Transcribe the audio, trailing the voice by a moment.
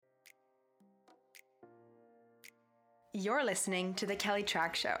You're listening to The Kelly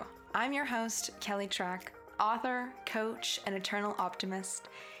Track Show. I'm your host, Kelly Track, author, coach, and eternal optimist.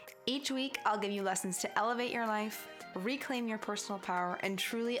 Each week, I'll give you lessons to elevate your life, reclaim your personal power, and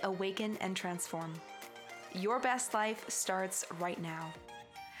truly awaken and transform. Your best life starts right now.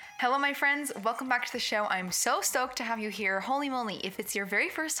 Hello, my friends. Welcome back to the show. I'm so stoked to have you here. Holy moly, if it's your very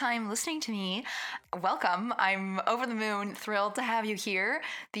first time listening to me, welcome. I'm over the moon, thrilled to have you here.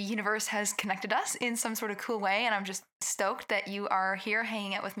 The universe has connected us in some sort of cool way, and I'm just stoked that you are here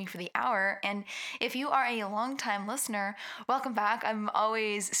hanging out with me for the hour. And if you are a long-time listener, welcome back. I'm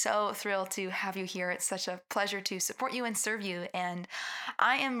always so thrilled to have you here. It's such a pleasure to support you and serve you. And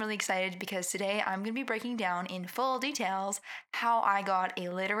I am really excited because today I'm going to be breaking down in full details how I got a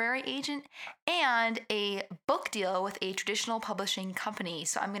literary agent and a book deal with a traditional publishing company.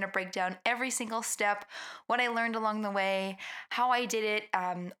 So I'm going to break down every single step, what I learned along the way, how I did it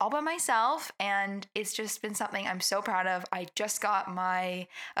all by myself. And it's just been something I'm so proud of. I just got my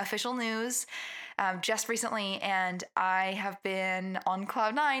official news just recently, and I have been on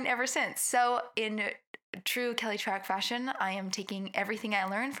cloud nine ever since. So in true Kelly Track fashion, I am taking everything I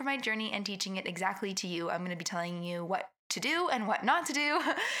learned from my journey and teaching it exactly to you. I'm going to be telling you what to do and what not to do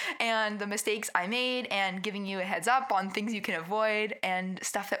and the mistakes I made and giving you a heads up on things you can avoid and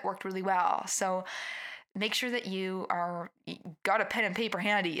stuff that worked really well. So make sure that you got a pen and paper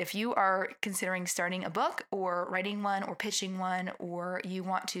handy. If you are considering starting a book or writing one or pitching one, or you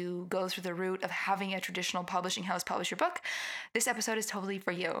want to go through the route of having a traditional publishing house publish your book, this episode is totally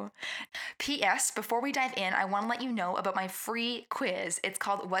for you. P.S. Before we dive in, I want to let you know about my free quiz. It's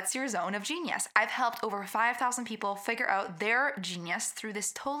called What's Your Zone of Genius? I've helped over 5,000 people figure out their genius through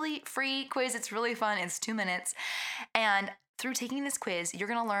this totally free quiz. It's really fun. It's 2 minutes. And through taking this quiz, you're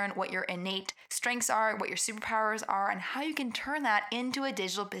going to learn what your innate strengths are, what your superpowers are, and how you can turn that into a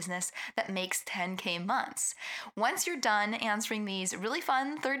digital business that makes 10K months. Once you're done answering these really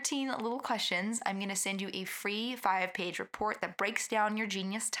fun 13 little questions, I'm going to send you a free 5-page report that breaks down your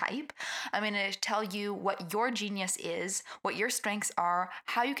genius type. I'm going to tell you what your genius is, what your strengths are,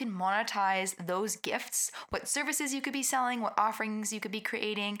 how you can monetize those gifts, what services you could be selling, what offerings you could be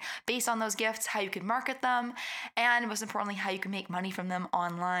creating based on those gifts, how you could market them, and most importantly, how you can make money from them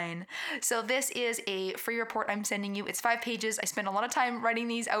online. So this is a free report I'm sending you. It's 5 pages. I spent a lot of time writing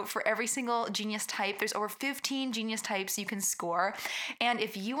these out for every single genius type. There's over 15 genius types you can score. And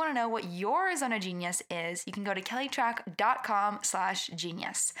if you want to know what your zone of genius is, you can go to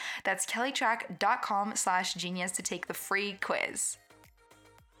kellytrack.com/genius. That's kellytrack.com/genius to take the free quiz.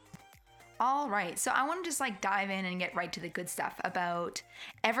 All right, so I want to just dive in and get right to the good stuff about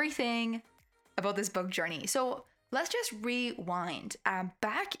everything about this book journey. So let's just rewind.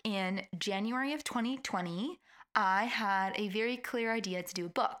 Back in January of 2020, I had a very clear idea to do a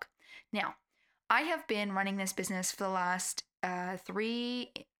book. Now, I have been running this business for the last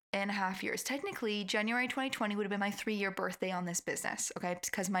 3.5 years. Technically, January 2020 would have been my 3-year birthday on this business, okay?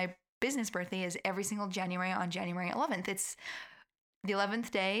 Because my business birthday is every single January on January 11th. It's the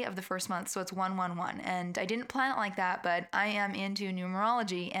 11th day of the first month, so it's 111. And I didn't plan it like that, but I am into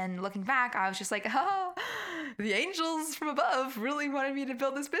numerology. And looking back, I was just like, oh, the angels from above really wanted me to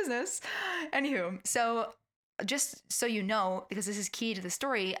build this business. Anywho, so just so you know, because this is key to the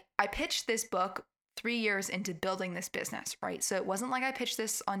story, I pitched this book 3 years into building this business, right? So it wasn't like I pitched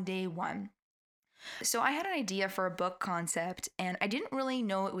this on day one. So I had an idea for a book concept, and I didn't really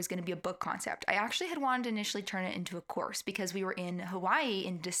know it was going to be a book concept. I actually had wanted to initially turn it into a course because we were in Hawaii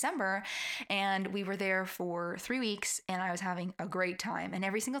in December, and we were there for 3 weeks, and I was having a great time. And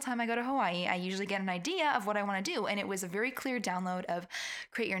every single time I go to Hawaii, I usually get an idea of what I want to do, and it was a very clear download of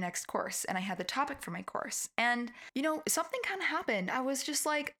create your next course, and I had the topic for my course. And, something kind of happened. I was just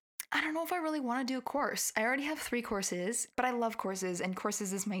like, I don't know if I really want to do a course. I already have 3 courses, but I love courses, and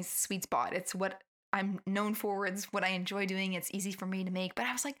courses is my sweet spot. It's what I'm known for. It's what I enjoy doing. It's easy for me to make. But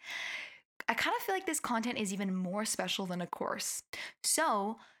I was like, I kind of feel like this content is even more special than a course.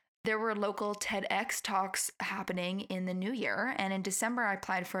 So there were local TEDx talks happening in the new year. And in December, I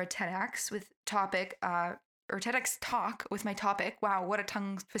applied for a TEDx with topic, or TEDx talk with my topic. Wow, what a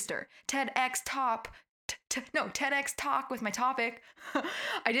tongue twister. TEDx talk with my topic.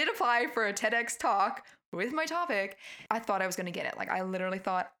 I did apply for a TEDx talk with my topic. I thought I was going to get it. I literally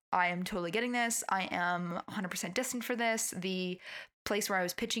thought, I am totally getting this. I am 100% destined for this. The place where I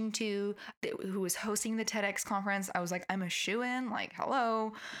was pitching to, who was hosting the TEDx conference, I was like, I'm a shoo-in,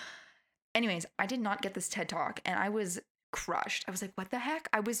 hello. Anyways, I did not get this TED Talk, and I was crushed. I was like, what the heck?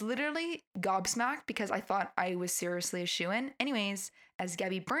 I was literally gobsmacked because I thought I was seriously a shoo-in. Anyways, as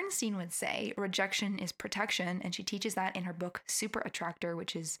Gabby Bernstein would say, rejection is protection, and she teaches that in her book, Super Attractor,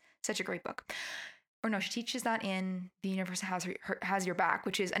 which is such a great book. or no, she teaches that in The Universe Has Your Back,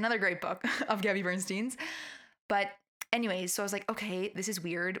 which is another great book of Gabby Bernstein's. But anyways, so I was like, okay, this is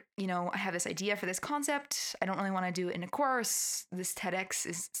weird. I have this idea for this concept. I don't really want to do it in a course. This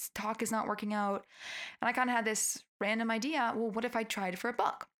TEDx talk is not working out. And I kind of had this random idea. Well, what if I tried for a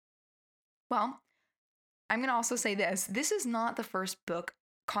book? Well, I'm going to also say this. This is not the first book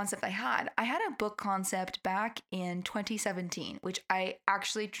concept I had. I had a book concept back in 2017, which I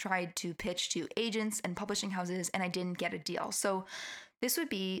actually tried to pitch to agents and publishing houses, and I didn't get a deal. So this would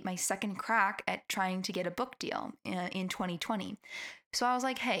be my second crack at trying to get a book deal in 2020. So I was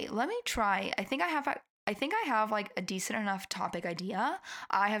like, hey, let me try. I think I have like a decent enough topic idea.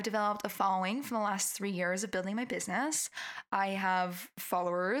 I have developed a following from the last 3 years of building my business. I have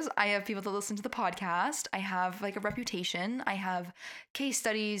followers. I have people that listen to the podcast. I have like a reputation. I have case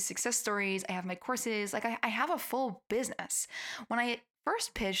studies, success stories. I have my courses. Like I have a full business. When I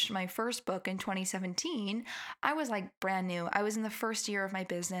first pitched my first book in 2017, I was like brand new. I was in the first year of my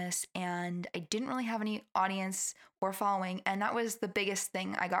business and I didn't really have any audience or following. And that was the biggest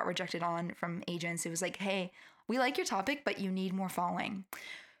thing I got rejected on from agents. It was like, hey, we like your topic, but you need more following.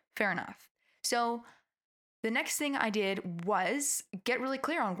 Fair enough. So the next thing I did was get really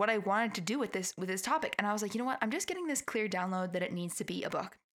clear on what I wanted to do with this topic. And I was like, you know what? I'm just getting this clear download that it needs to be a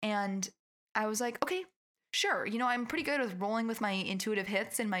book. And I was like, okay, sure. I'm pretty good with rolling with my intuitive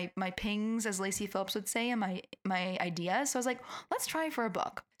hits and my pings, as Lacey Phillips would say, and my ideas. So I was like, let's try for a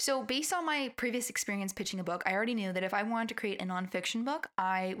book. So based on my previous experience pitching a book, I already knew that if I wanted to create a nonfiction book,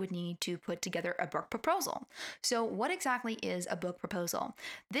 I would need to put together a book proposal. So what exactly is a book proposal?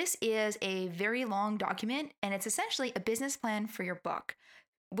 This is a very long document, and it's essentially a business plan for your book,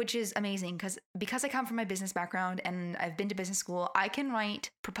 which is amazing because I come from my business background and I've been to business school. I can write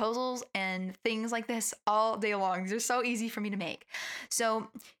proposals and things like this all day long. They're so easy for me to make. So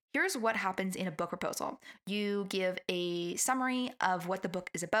here's what happens in a book proposal. You give a summary of what the book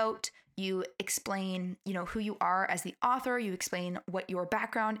is about. You explain, who you are as the author. You explain what your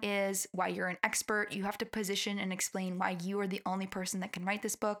background is, why you're an expert. You have to position and explain why you are the only person that can write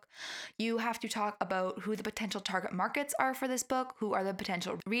this book. You have to talk about who the potential target markets are for this book, who are the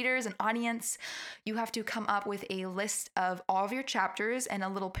potential readers and audience. You have to come up with a list of all of your chapters and a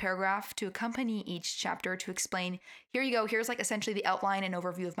little paragraph to accompany each chapter to explain, here you go, here's like essentially the outline and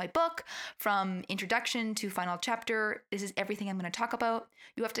overview of my book from introduction to final chapter. This is everything I'm going to talk about.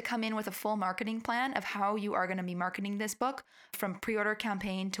 You have to come in with a full marketing plan of how you are going to be marketing this book from pre-order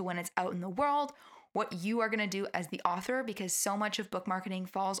campaign to when it's out in the world, what you are going to do as the author, because so much of book marketing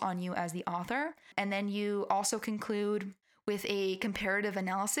falls on you as the author. And then you also conclude with a comparative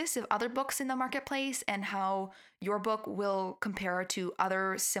analysis of other books in the marketplace and how your book will compare to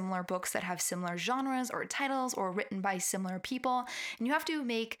other similar books that have similar genres or titles or written by similar people. And you have to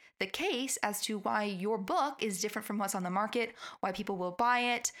make the case as to why your book is different from what's on the market, why people will buy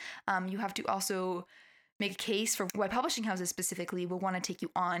it. You have to also make a case for why publishing houses specifically will want to take you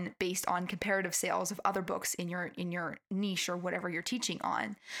on based on comparative sales of other books in your niche or whatever you're teaching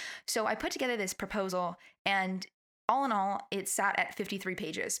on. So I put together this proposal, and all in all, it sat at 53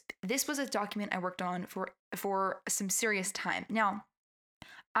 pages. This was a document I worked on for some serious time. Now,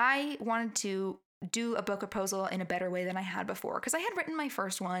 I wanted to do a book proposal in a better way than I had before, because I had written my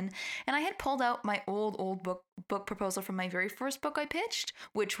first one and I had pulled out my old book proposal from my very first book I pitched,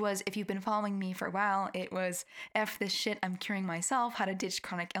 which was, if you've been following me for a while, it was F This Shit, I'm Curing Myself, How to Ditch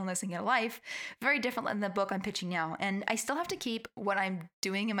Chronic Illness and Get a Life. Very different than the book I'm pitching now. And I still have to keep what I'm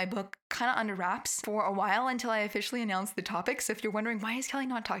doing in my book kind of under wraps for a while until I officially announce the topic. So if you're wondering, why is Kelly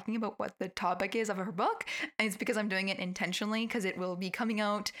not talking about what the topic is of her book? It's because I'm doing it intentionally, because it will be coming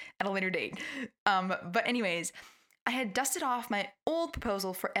out at a later date. But anyways, I had dusted off my old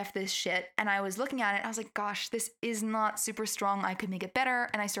proposal for F This Shit, and I was looking at it and I was like, gosh, this is not super strong. I could make it better.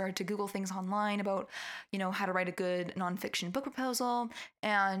 And I started to Google things online about, how to write a good nonfiction book proposal.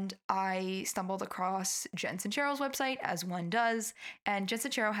 And I stumbled across Jen Sincero's website, as one does. And Jen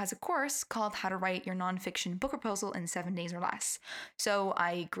Sincero has a course called How to Write Your Nonfiction Book Proposal in 7 Days or Less. So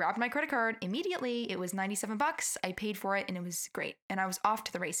I grabbed my credit card immediately. It was $97. I paid for it and it was great. And I was off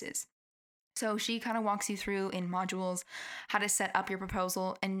to the races. So she kind of walks you through in modules how to set up your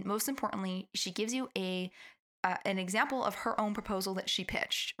proposal. And most importantly, she gives you an example of her own proposal that she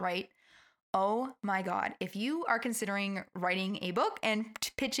pitched, right? Oh my God. If you are considering writing a book and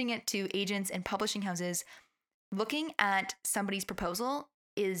pitching it to agents and publishing houses, looking at somebody's proposal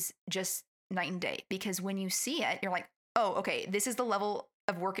is just night and day, because when you see it, you're like, oh, okay, this is the level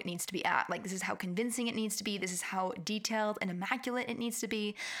of work it needs to be at. Like, this is how convincing it needs to be. This is how detailed and immaculate it needs to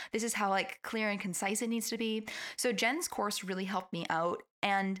be. This is how like clear and concise it needs to be. So Jen's course really helped me out.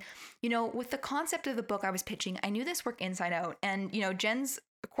 And, with the concept of the book I was pitching, I knew this work inside out. And, Jen's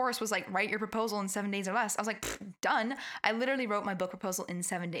course was like, write your proposal in 7 days or less. I was like, done. I literally wrote my book proposal in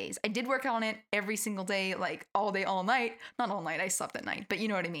 7 days. I did work on it every single day, like all day, all night. Not all night, I slept at night, but you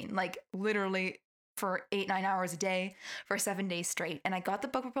know what I mean? Like literally for 8-9 hours a day for 7 days straight. And I got the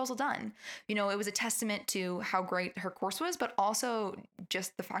book proposal done. It was a testament to how great her course was, but also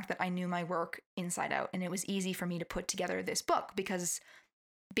just the fact that I knew my work inside out. And it was easy for me to put together this book because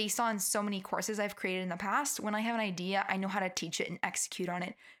based on so many courses I've created in the past, when I have an idea, I know how to teach it and execute on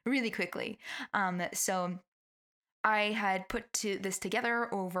it really quickly. So I had put this together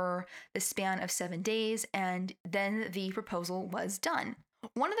over the span of 7 days, and then the proposal was done.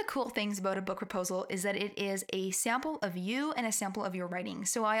 One of the cool things about a book proposal is that it is a sample of you and a sample of your writing.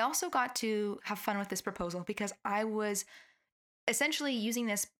 So I also got to have fun with this proposal because I was essentially using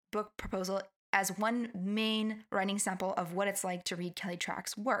this book proposal as one main writing sample of what it's like to read Kelly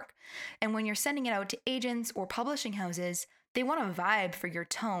Track's work. And when you're sending it out to agents or publishing houses, they want a vibe for your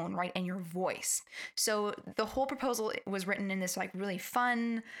tone, right? And your voice. So the whole proposal was written in this like really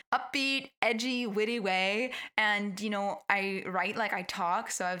fun, upbeat, edgy, witty way. And, I write like I talk.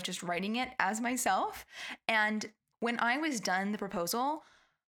 So I was just writing it as myself. And when I was done the proposal,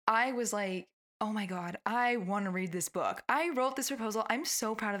 I was like, oh my God, I want to read this book. I wrote this proposal. I'm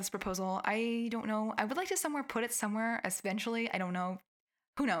so proud of this proposal. I don't know. I would like to put it somewhere eventually. I don't know.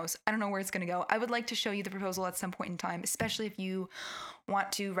 Who knows? I don't know where it's going to go. I would like to show you the proposal at some point in time, especially if you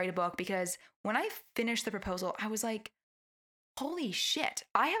want to write a book, because when I finished the proposal, I was like, holy shit,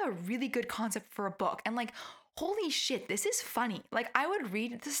 I have a really good concept for a book. And like, holy shit, this is funny. Like, I would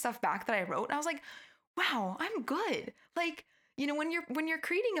read the stuff back that I wrote and I was like, wow, I'm good. Like, when you're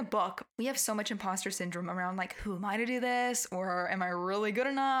creating a book, we have so much imposter syndrome around like, who am I to do this? Or am I really good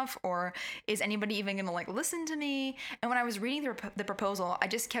enough? Or is anybody even going to like listen to me? And when I was reading the proposal, I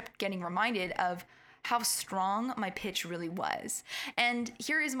just kept getting reminded of how strong my pitch really was. And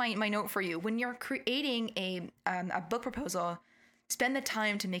here is my note for you. When you're creating a book proposal, spend the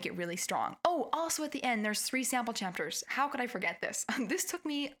time to make it really strong. Oh, also at the end, there's 3 sample chapters. How could I forget this? This took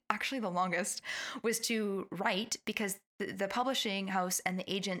me actually the longest was to write because the publishing house and the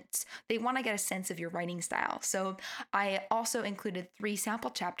agents, they want to get a sense of your writing style. So I also included 3 sample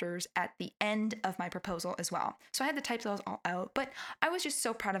chapters at the end of my proposal as well. So I had to type those all out, but I was just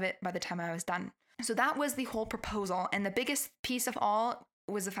so proud of it by the time I was done. So that was the whole proposal. And the biggest piece of all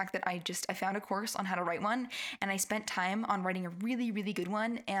was the fact that I found a course on how to write one, and I spent time on writing a really, really good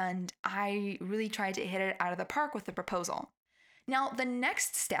one, and I really tried to hit it out of the park with the proposal. Now, the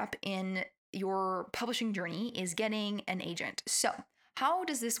next step in your publishing journey is getting an agent. So how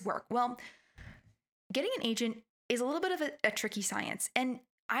does this work? Well, getting an agent is a little bit of a tricky science, and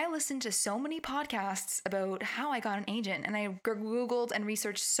I listened to so many podcasts about how I got an agent, and I Googled and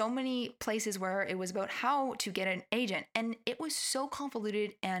researched so many places where it was about how to get an agent, and it was so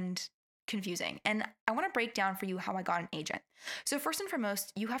convoluted and confusing. And I want to break down for you how I got an agent. So first and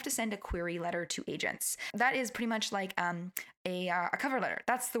foremost, you have to send a query letter to agents. That is pretty much like a cover letter.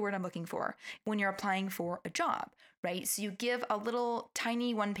 That's the word I'm looking for when you're applying for a job, right? So you give a little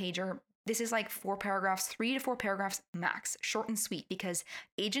tiny 1-pager. This is like 4 paragraphs, 3 to 4 paragraphs max, short and sweet, because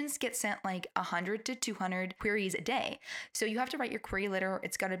agents get sent like 100 to 200 queries a day. So you have to write your query letter.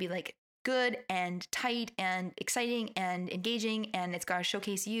 It's got to be like good and tight and exciting and engaging, and it's got to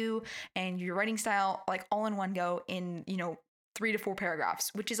showcase you and your writing style like all in one go in, 3 to 4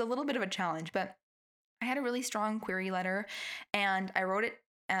 paragraphs, which is a little bit of a challenge, but I had a really strong query letter and I wrote it.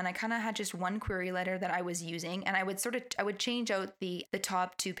 And I kind of had just one query letter that I was using, and I would change out the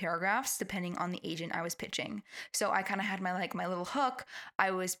top 2 paragraphs depending on the agent I was pitching. So I kind of had my little hook.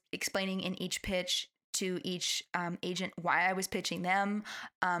 I was explaining in each pitch to each agent why I was pitching them.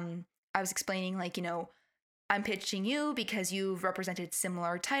 I was explaining I'm pitching you because you've represented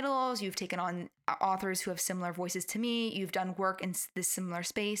similar titles, you've taken on authors who have similar voices to me, you've done work in this similar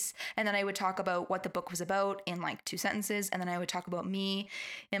space. And then I would talk about what the book was about in 2 sentences. And then I would talk about me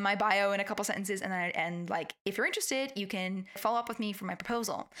in my bio in a couple sentences. And then I'd end if you're interested, you can follow up with me for my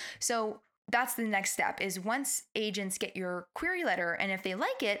proposal. So that's the next step is once agents get your query letter, and if they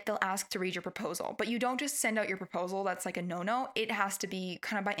like it, they'll ask to read your proposal. But you don't just send out your proposal. That's like a no-no. It has to be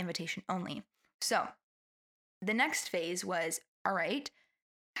kind of by invitation only. So the next phase was, all right,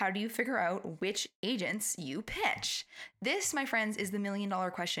 How do you figure out which agents you pitch? This, my friends, is the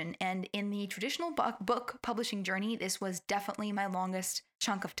 $1,000,000 question. And in the traditional book publishing journey, this was definitely my longest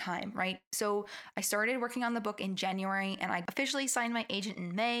chunk of time, right? So I started working on the book in January and I officially signed my agent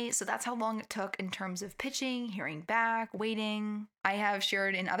in May. So that's how long it took in terms of pitching, hearing back, waiting. I have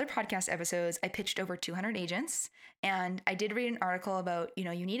shared in other podcast episodes, I pitched over 200 agents, and I did read an article about, you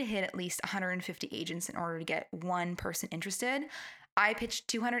need to hit at least 150 agents in order to get one person interested. I pitched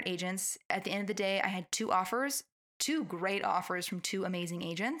 200 agents. At the end of the day, I had two great offers from two amazing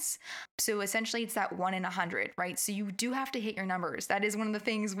agents. So essentially it's that 1 in 100, right? So you do have to hit your numbers. That is one of the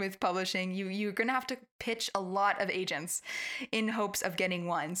things with publishing. You're going to have to pitch a lot of agents in hopes of getting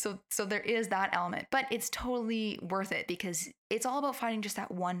one. So there is that element, but it's totally worth it because it's all about finding just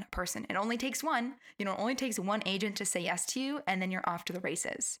that one person. It only takes one, it only takes one agent to say yes to you, and then you're off to the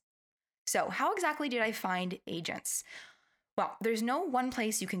races. So how exactly did I find agents? Well, there's no one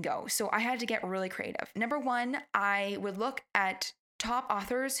place you can go, so I had to get really creative. Number one, I would look at top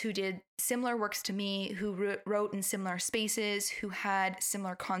authors who did similar works to me, who wrote in similar spaces, who had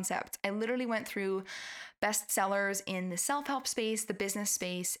similar concepts. I literally went through bestsellers in the self-help space, the business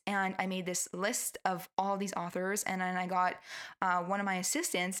space, and I made this list of all these authors, and then I got one of my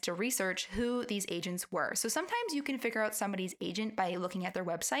assistants to research who these agents were. So sometimes you can figure out somebody's agent by looking at their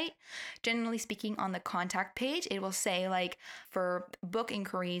website. Generally speaking, on the contact page, it will say like, for book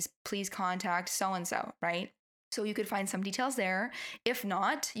inquiries, please contact so-and-so, right? So you could find some details there. If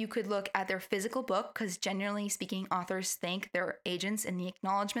not, you could look at their physical book because generally speaking, authors thank their agents in the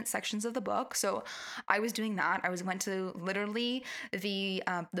acknowledgement sections of the book. So I was doing that. Went to literally the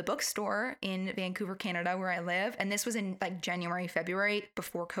bookstore in Vancouver, Canada, where I live. And this was in like January, February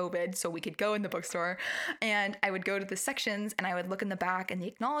before COVID. So we could go in the bookstore and I would go to the sections and I would look in the back in the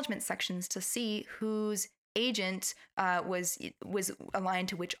acknowledgement sections to see whose agent was aligned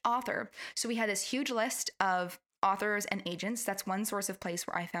to which author. So we had this huge list of authors and agents. That's one source of place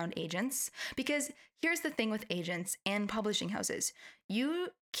where I found agents. Because here's the thing with agents and publishing houses. You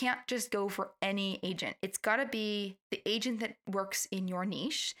can't just go for any agent. It's got to be the agent that works in your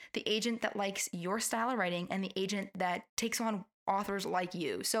niche, the agent that likes your style of writing, and the agent that takes on authors like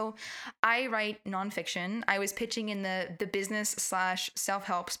you. So I write nonfiction. I was pitching in the business /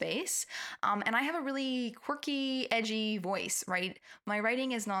 self-help space. And I have a really quirky, edgy voice, right? My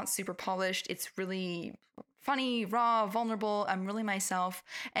writing is not super polished. It's really funny, raw, vulnerable. I'm really myself.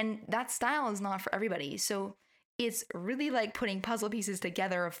 And that style is not for everybody. So it's really like putting puzzle pieces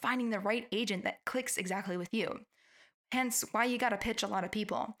together of finding the right agent that clicks exactly with you. Hence why you got to pitch a lot of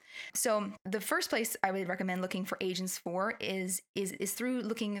people. So the first place I would recommend looking for agents for is through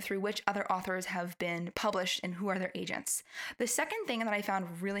looking through which other authors have been published and who are their agents. The second thing that I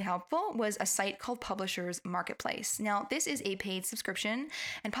found really helpful was a site called Publishers Marketplace. Now, this is a paid subscription,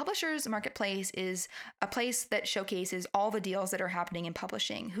 and Publishers Marketplace is a place that showcases all the deals that are happening in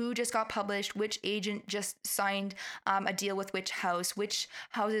publishing, who just got published, which agent just signed a deal with which house, which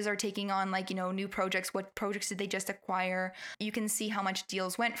houses are taking on new projects, what projects did they just acquire. You can see how much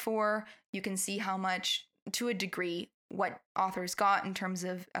deals went for. You can see how much, to a degree, what authors got in terms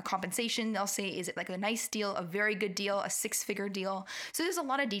of a compensation. They'll say, is it like a nice deal, a very good deal, a 6-figure deal? So there's a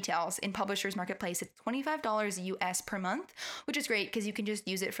lot of details in Publishers Marketplace. It's $25 US per month, which is great because you can just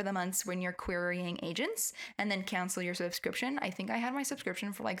use it for the months when you're querying agents and then cancel your subscription. I think I had my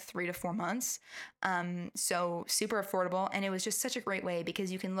subscription for like 3 to 4 months. So super affordable. And it was just such a great way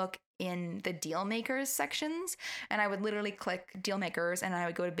because you can look in the deal makers sections, and I would literally click deal makers and I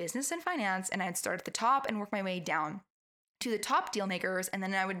would go to business and finance and I'd start at the top and work my way down to the top deal makers, and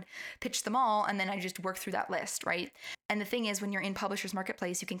then I would pitch them all, and then I just work through that list, right? And the thing is, when you're in Publishers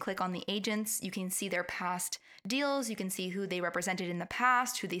Marketplace, you can click on the agents, you can see their past deals, you can see who they represented in the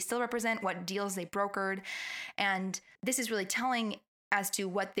past, who they still represent, what deals they brokered, and this is really telling as to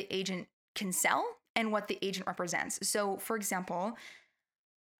what the agent can sell and what the agent represents. So, for example,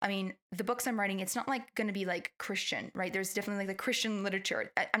 the books I'm writing, it's not like going to be like Christian, right? There's definitely like the Christian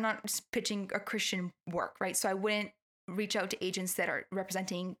literature. I'm not just pitching a Christian work, right? So I wouldn't reach out to agents that are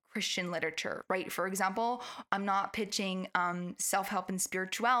representing Christian literature, right? For example, I'm not pitching self-help and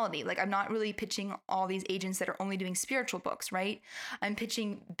spirituality. Like, I'm not really pitching all these agents that are only doing spiritual books, right? I'm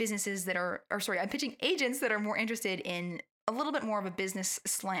pitching I'm pitching agents that are more interested in a little bit more of a business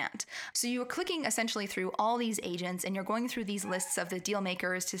slant. So you're clicking essentially through all these agents and you're going through these lists of the deal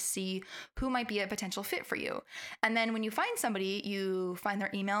makers to see who might be a potential fit for you. And then when you find somebody, you find their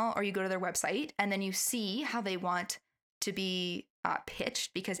email or you go to their website and then you see how they want to be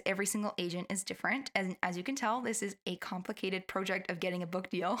pitched because every single agent is different. And as you can tell, this is a complicated project of getting a book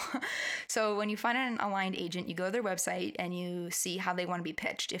deal. So when you find an aligned agent, you go to their website and you see how they want to be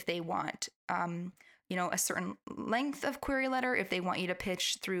pitched. If they want, a certain length of query letter, if they want you to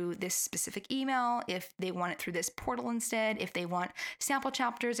pitch through this specific email, if they want it through this portal instead, if they want sample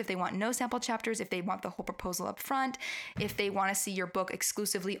chapters, if they want no sample chapters, if they want the whole proposal up front, if they want to see your book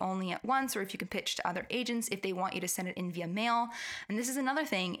exclusively only at once, or if you can pitch to other agents, if they want you to send it in via mail. And this is another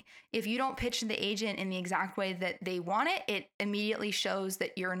thing. If you don't pitch to the agent in the exact way that they want it, it immediately shows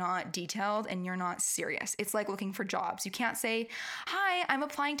that you're not detailed and you're not serious. It's like looking for jobs. You can't say, "Hi, I'm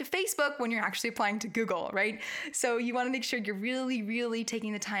applying to Facebook," when you're actually applying to Google, right? So you want to make sure you're really, really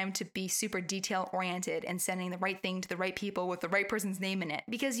taking the time to be super detail oriented and sending the right thing to the right people with the right person's name in it,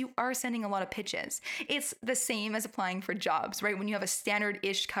 because you are sending a lot of pitches. It's the same as applying for jobs, right? When you have a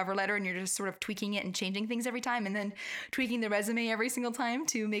standard-ish cover letter and you're just sort of tweaking it and changing things every time and then tweaking the resume every single time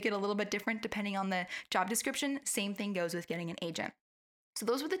to make it a little bit different depending on the job description, same thing goes with getting an agent. So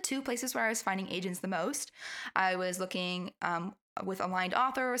those were the two places where I was finding agents the most. I was looking with aligned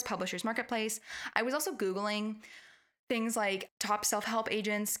authors, Publishers Marketplace. I was also Googling things like top self-help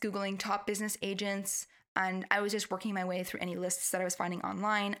agents, Googling top business agents, and I was just working my way through any lists that I was finding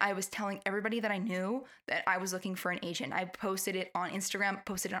online. I was telling everybody that I knew that I was looking for an agent. I posted it on Instagram,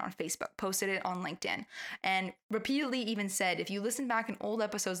 posted it on Facebook, posted it on LinkedIn, and repeatedly even said, if you listen back in old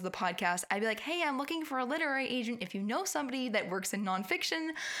episodes of the podcast, I'd be like, "Hey, I'm looking for a literary agent. If you know somebody that works in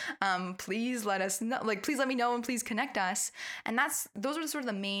nonfiction, please let us know. Please let me know and please connect us." And those are sort of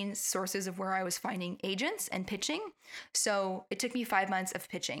the main sources of where I was finding agents and pitching. So it took me 5 months of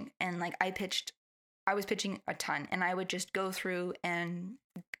pitching, and I was pitching a ton, and I would just go through and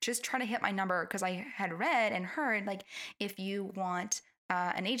just try to hit my number, because I had read and heard, if you want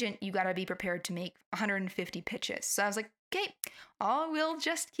an agent, you got to be prepared to make 150 pitches. So I was like, okay, we'll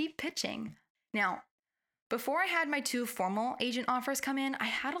just keep pitching. Now, before I had my 2 formal agent offers come in, I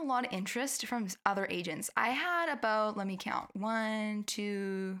had a lot of interest from other agents. I had about, let me count, 1,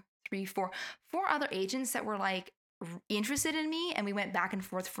 2, 3, 4 other agents that were interested in me, and we went back and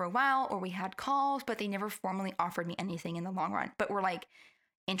forth for a while, or we had calls, but they never formally offered me anything in the long run, but were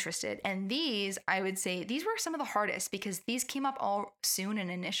interested. And these, I would say, these were some of the hardest, because these came up all soon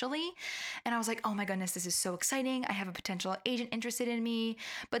and initially, and I was like, oh my goodness, this is so exciting. I have a potential agent interested in me.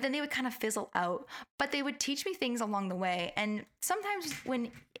 But then they would kind of fizzle out, but they would teach me things along the way. And sometimes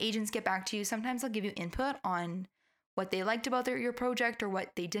when agents get back to you, sometimes they'll give you input on what they liked about your project or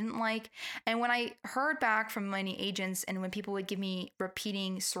what they didn't like. And when I heard back from many agents, and when people would give me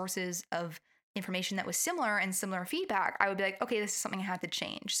repeating sources of information that was similar and similar feedback, I would be like, okay, this is something I had to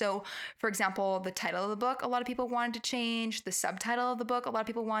change. So for example, the title of the book, a lot of people wanted to change. The subtitle of the book, a lot of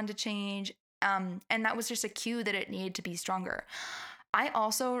people wanted to change. And that was just a cue that it needed to be stronger. I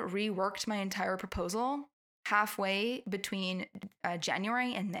also reworked my entire proposal halfway between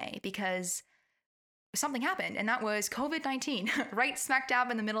January and May, because something happened, and that was COVID-19, right smack dab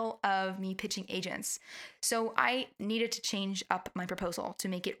in the middle of me pitching agents. So I needed to change up my proposal to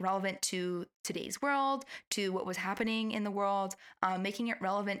make it relevant to today's world, to what was happening in the world, making it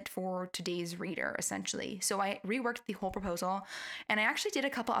relevant for today's reader, essentially. So I reworked the whole proposal, and I actually did a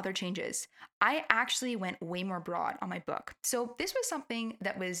couple other changes. I actually went way more broad on my book. So this was something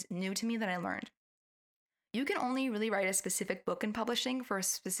that was new to me that I learned. You can only really write a specific book in publishing for a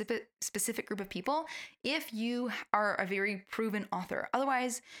specific group of people if you are a very proven author.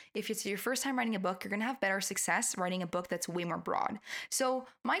 Otherwise, if it's your first time writing a book, you're going to have better success writing a book that's way more broad. So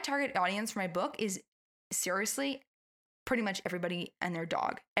my target audience for my book is seriously pretty much everybody and their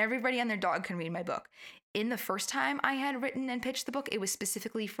dog. Everybody and their dog can read my book. In the first time I had written and pitched the book, it was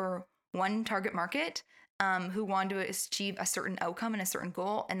specifically for one target market who wanted to achieve a certain outcome and a certain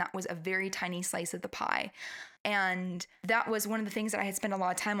goal. And that was a very tiny slice of the pie. And that was one of the things that I had spent a lot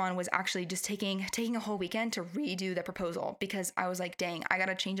of time on, was actually just taking a whole weekend to redo the proposal, because I was like, dang, I got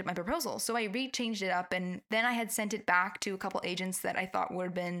to change up my proposal. So I changed it up, and then I had sent it back to a couple agents that I thought would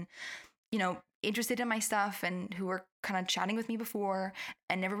have been, interested in my stuff and who were kind of chatting with me before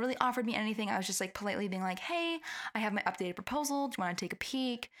and never really offered me anything. I was just politely being like, hey, I have my updated proposal. Do you want to take a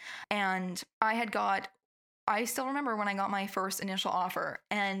peek? And I still remember when I got my first initial offer,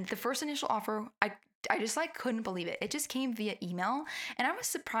 and the first initial offer, I just couldn't believe it. It just came via email, and I was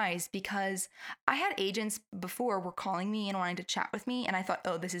surprised because I had agents before were calling me and wanting to chat with me, and I thought,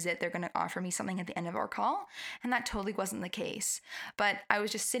 oh, this is it. They're going to offer me something at the end of our call, and that totally wasn't the case. But I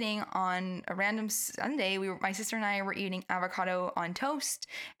was just sitting on a random Sunday. My sister and I were eating avocado on toast,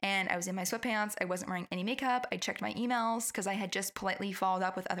 and I was in my sweatpants. I wasn't wearing any makeup. I checked my emails because I had just politely followed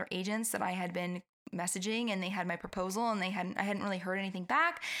up with other agents that I had been messaging, and they had my proposal, and I hadn't really heard anything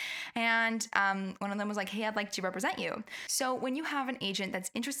back. And one of them was like, hey, I'd like to represent you. So when you have an agent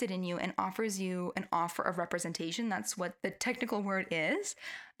that's interested in you and offers you an offer of representation, that's what the technical word is,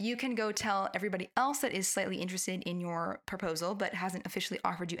 you can go tell everybody else that is slightly interested in your proposal but hasn't officially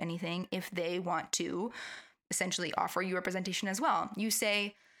offered you anything if they want to essentially offer you representation as well.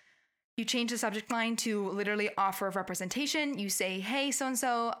 You change the subject line to literally offer of representation. You say, hey,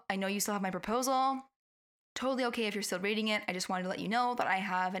 so-and-so, I know you still have my proposal. Totally okay if you're still reading it. I just wanted to let you know that I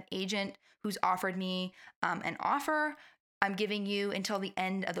have an agent who's offered me an offer. I'm giving you until the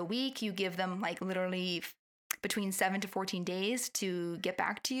end of the week. You give them like literally between 7 to 14 days to get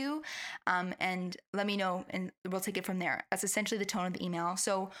back to you, and let me know, and we'll take it from there. That's essentially the tone of the email.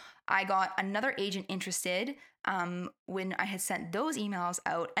 So I got another agent interested when I had sent those emails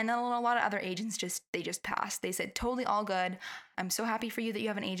out, and then a lot of other agents just passed. They said, totally all good. I'm so happy for you that you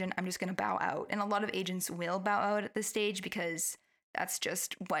have an agent. I'm just going to bow out. And a lot of agents will bow out at this stage because that's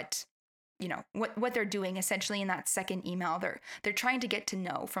just what they're doing essentially in that second email. They're trying to get to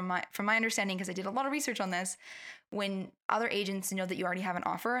know, from my understanding, because I did a lot of research on this. When other agents know that you already have an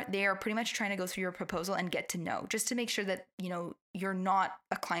offer, they are pretty much trying to go through your proposal and get to know, just to make sure that, you're not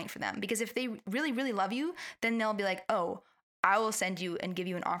a client for them. Because if they really, really love you, then they'll be like, oh, I will send you and give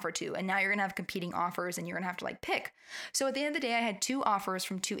you an offer too. And now you're going to have competing offers and you're going to have to pick. So at the end of the day, I had 2 offers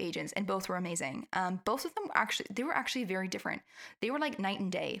from 2 agents, and both were amazing. Both of them were actually very different. They were like night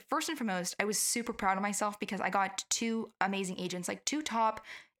and day. First and foremost, I was super proud of myself because I got 2 amazing agents, like 2 top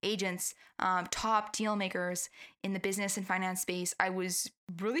agents, top deal makers in the business and finance space. I was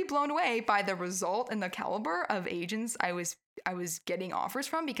really blown away by the result and the caliber of agents I was getting offers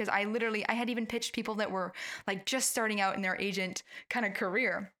from, because I had even pitched people that were like just starting out in their agent kind of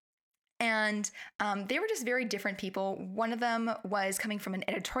career. And they were just very different people. One of them was coming from an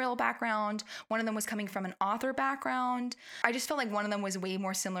editorial background. One of them was coming from an author background. I just felt like one of them was way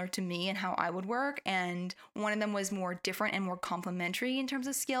more similar to me and how I would work. And one of them was more different and more complementary in terms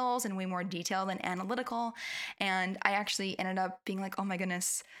of skills and way more detailed and analytical. And I actually ended up being like, oh my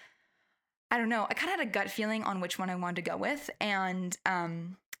goodness, I don't know. I kind of had a gut feeling on which one I wanted to go with. And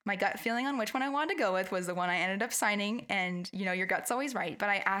my gut feeling on which one I wanted to go with was the one I ended up signing. And, your gut's always right. But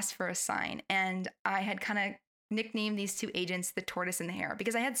I asked for a sign. And I had kind of nicknamed these 2 agents the tortoise and the hare,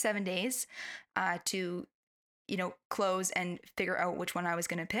 because I had 7 days to, close and figure out which one I was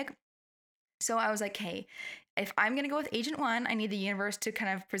going to pick. So I was like, hey, if I'm going to go with agent 1, I need the universe to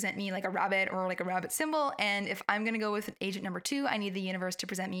kind of present me like a rabbit or like a rabbit symbol. And if I'm going to go with agent number 2, I need the universe to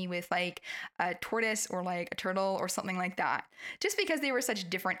present me with like a tortoise or like a turtle or something like that. Just because they were such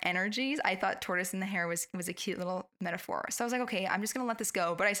different energies, I thought tortoise and the hare was a cute little metaphor. So I was like, okay, I'm just going to let this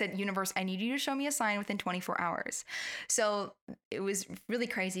go. But I said, universe, I need you to show me a sign within 24 hours. So it was really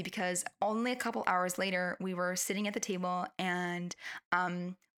crazy, because only a couple hours later, we were sitting at the table, and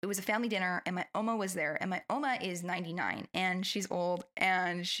it was a family dinner, and my Oma was there, and my Oma is 99, and she's old,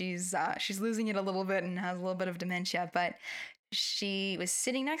 and she's losing it a little bit and has a little bit of dementia, but she was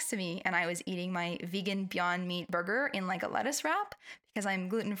sitting next to me, and I was eating my vegan Beyond Meat burger in like a lettuce wrap, because I'm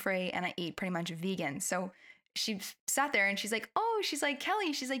gluten-free and I eat pretty much vegan. So she sat there and she's like,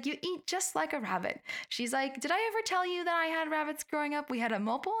 Kelly, she's like, you eat just like a rabbit. She's like, did I ever tell you that I had rabbits growing up? We had a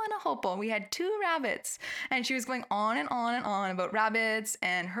mopal and a hopal. We had 2 rabbits. And she was going on and on and on about rabbits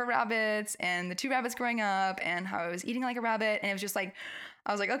and her rabbits and the 2 rabbits growing up and how I was eating like a rabbit. And it was just like,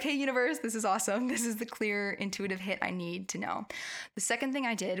 I was like, okay, universe, this is awesome. This is the clear, intuitive hit I need to know. The second thing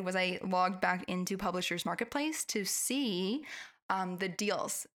I did was I logged back into Publishers Marketplace to see the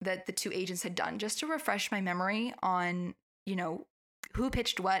deals that the 2 agents had done, just to refresh my memory on, who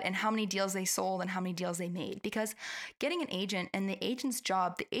pitched what and how many deals they sold and how many deals they made. Because getting an agent and the agent's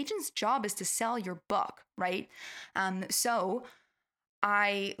job is to sell your book, right? So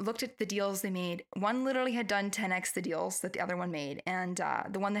I looked at the deals they made. One literally had done 10x the deals that the other one made. And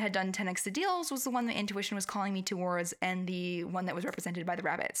the one that had done 10x the deals was the one that intuition was calling me towards, and the one that was represented by the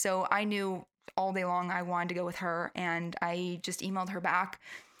rabbit. So I knew all day long I wanted to go with her, and I just emailed her back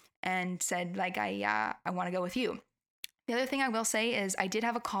and said, like, I want to go with you. The other thing I will say is I did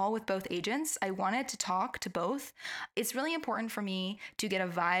have a call with both agents. I wanted to talk to both. It's really important for me to get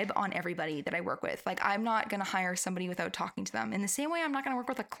a vibe on everybody that I work with. Like, I'm not going to hire somebody without talking to them. In the same way, I'm not going to work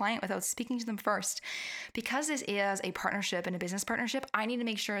with a client without speaking to them first. Because this is a partnership and a business partnership, I need to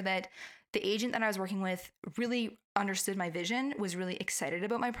make sure that the agent that I was working with really understood my vision, was really excited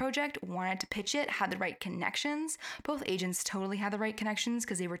about my project, wanted to pitch it, had the right connections. Both agents totally had the right connections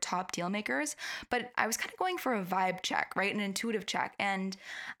because they were top deal makers. But I was kind of going for a vibe check, right? An intuitive check. And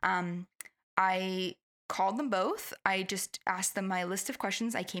I called them both. I just asked them my list of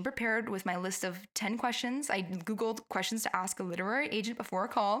questions. I came prepared with my list of 10 questions. I Googled questions to ask a literary agent before a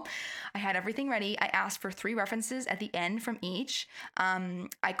call. I had everything ready. I asked for 3 references at the end from each.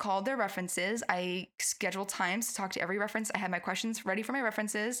 I called their references. I scheduled times to talk to every reference. I had my questions ready for my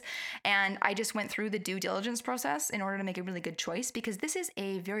references. And I just went through the due diligence process in order to make a really good choice, because this is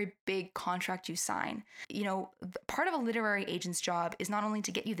a very big contract you sign. Part of a literary agent's job is not only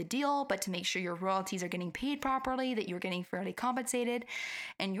to get you the deal, but to make sure your royalties are getting paid properly, that you're getting fairly compensated.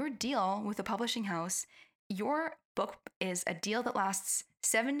 And your deal with a publishing house, your book is a deal that lasts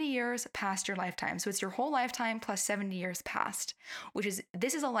 70 years past your lifetime. So it's your whole lifetime plus 70 years past,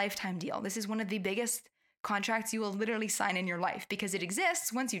 this is a lifetime deal. This is one of the biggest contracts you will literally sign in your life, because it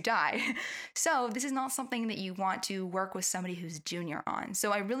exists once you die. So this is not something that you want to work with somebody who's junior on.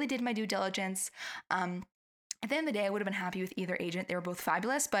 So I really did my due diligence. At the end of the day, I would have been happy with either agent. They were both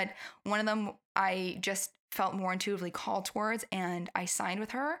fabulous, but one of them I just felt more intuitively called towards, and I signed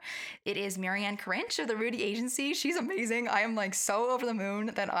with her. It is Marianne Corinch of the Rudy Agency. She's amazing. I am like so over the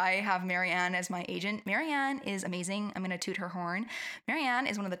moon that I have Marianne as my agent. Marianne is amazing. I'm going to toot her horn. Marianne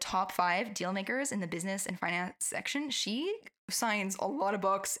is one of the top 5 deal makers in the business and finance section. She signs a lot of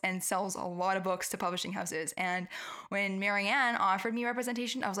books and sells a lot of books to publishing houses. And when Marianne offered me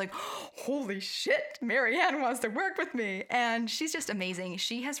representation, I was like, holy shit, Marianne wants to work with me. And she's just amazing.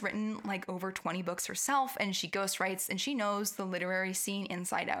 She has written like over 20 books herself, and she ghostwrites, and she knows the literary scene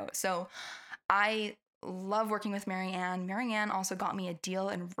inside out. So I love working with Marianne. Marianne also got me a deal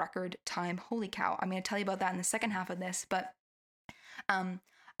in record time. Holy cow. I'm going to tell you about that in the second half of this, but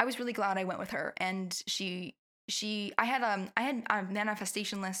I was really glad I went with her. And I had a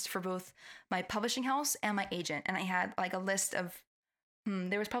manifestation list for both my publishing house and my agent. And I had like a list of,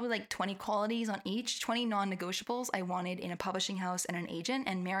 there was probably like 20 qualities on each, 20 non-negotiables I wanted in a publishing house and an agent.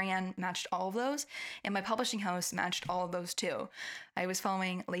 And Marianne matched all of those. And my publishing house matched all of those too. I was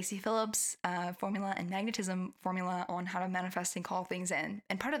following Lacy Phillips' formula and magnetism formula on how to manifest and call things in.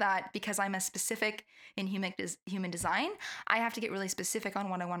 And part of that, because I'm a specific in human design, I have to get really specific on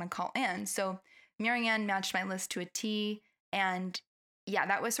what I want to call in. So Marianne matched my list to a T, and yeah,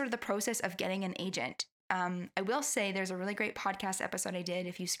 that was sort of the process of getting an agent. I will say there's a really great podcast episode I did.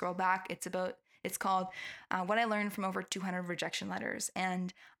 If you scroll back, it's called What I Learned from Over 200 Rejection Letters.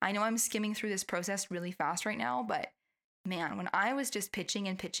 And I know I'm skimming through this process really fast right now, but man, when I was just pitching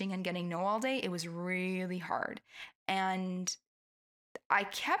and getting no all day, it was really hard. And I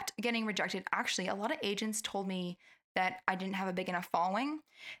kept getting rejected. Actually, a lot of agents told me that I didn't have a big enough following,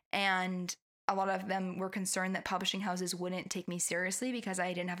 and a lot of them were concerned that publishing houses wouldn't take me seriously because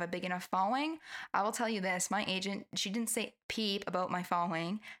I didn't have a big enough following. I will tell you this, my agent, she didn't say peep about my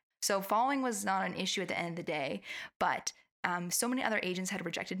following. So following was not an issue at the end of the day, but so many other agents had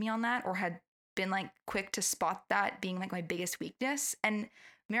rejected me on that, or had been like quick to spot that being like my biggest weakness. And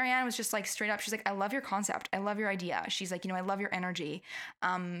Marianne was just like straight up, she's like, I love your concept. I love your idea. She's like, I love your energy.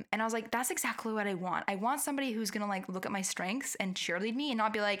 And I was like, that's exactly what I want. I want somebody who's going to like look at my strengths and cheerlead me and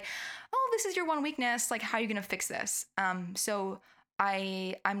not be like, oh, this is your one weakness. Like, how are you going to fix this? So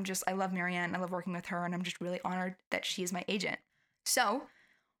I love Marianne. I love working with her, and I'm just really honored that she is my agent. So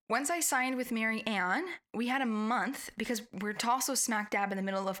once I signed with Marianne, we had a month, because we're also smack dab in the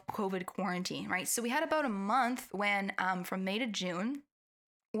middle of COVID quarantine, right? So we had about a month when, from May to June,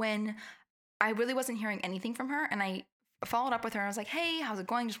 when I really wasn't hearing anything from her. And I followed up with her. I was like, hey, how's it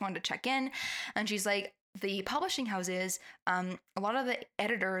going? Just wanted to check in. And she's like, the publishing houses, a lot of the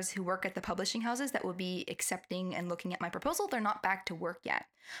editors who work at the publishing houses that will be accepting and looking at my proposal, they're not back to work yet.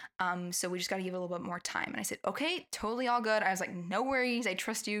 So we just got to give it a little bit more time. And I said, okay, totally all good. I was like, no worries. I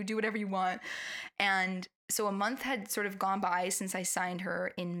trust you. Do whatever you want. And so a month had sort of gone by since I signed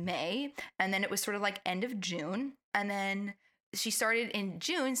her in May. And then it was sort of like end of June. And then she started in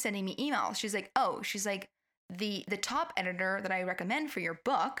June sending me emails. She's like, the top editor that I recommend for your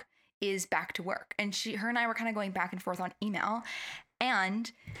book is back to work. And her and I were kind of going back and forth on email. And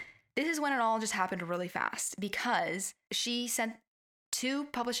this is when it all just happened really fast, because she sent 2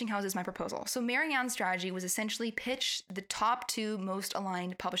 publishing houses my proposal. So Marianne's strategy was essentially pitch the top 2 most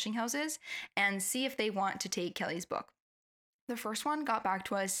aligned publishing houses and see if they want to take Kelly's book. The first one got back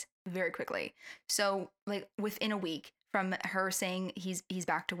to us very quickly. So like within a week. from her saying he's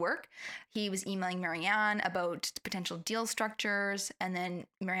back to work. He was emailing Marianne about potential deal structures, and then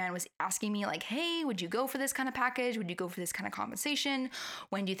Marianne was asking me like, hey, would you go for this kind of package? Would you go for this kind of compensation?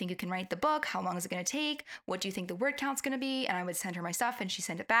 When do you think you can write the book? How long is it going to take? What do you think the word count's going to be? And I would send her my stuff, and she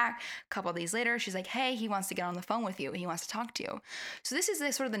sent it back. A couple of days later, she's like, hey, he wants to get on the phone with you. He wants to talk to you. So this is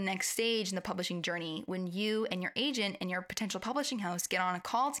sort of the next stage in the publishing journey, when you and your agent and your potential publishing house get on a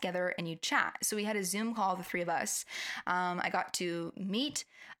call together and you chat. So we had a Zoom call, the three of us. I got to meet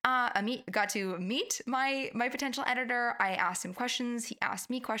my potential editor. I asked him questions. He asked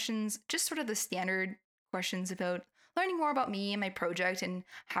me questions, just sort of the standard questions about learning more about me and my project and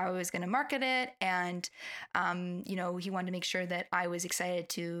how I was going to market it. And, he wanted to make sure that I was excited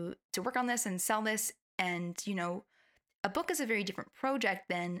to work on this and sell this. And, a book is a very different project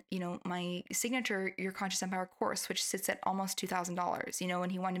than, my signature Your Conscious Empire course, which sits at almost $2,000,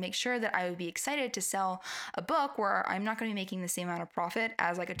 and he wanted to make sure that I would be excited to sell a book where I'm not going to be making the same amount of profit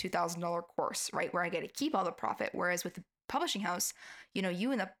as like a $2,000 course, right? Where I get to keep all the profit. Whereas with the publishing house,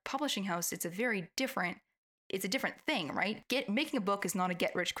 you and the publishing house, it's a different thing, right? Making a book is not a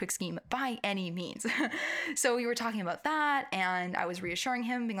get rich quick scheme by any means. So we were talking about that, and I was reassuring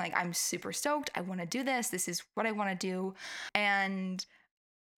him, being like, I'm super stoked. I want to do this. This is what I want to do. And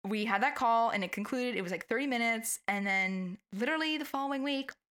we had that call, and it concluded. It was like 30 minutes. And then literally the following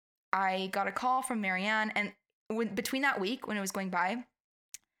week, I got a call from Marianne. And between that week, when it was going by,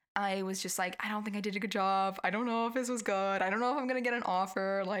 I was just like, I don't think I did a good job. I don't know if this was good. I don't know if I'm going to get an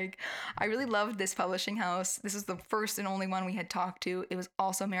offer. Like, I really loved this publishing house. This is the first and only one we had talked to. It was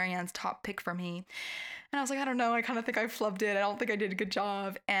also Marianne's top pick for me. And I was like, I don't know. I kind of think I flubbed it. I don't think I did a good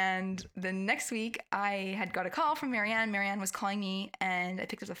job. And the next week, I had got a call from Marianne. Marianne was calling me, and I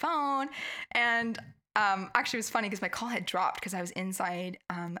picked up the phone, and actually, it was funny because my call had dropped because I was inside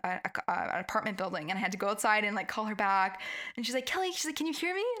an apartment building, and I had to go outside and like call her back. And she's like, Kelly, she's like, can you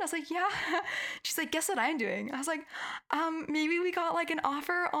hear me? And I was like, yeah. She's like, guess what I'm doing? I was like, maybe we got like an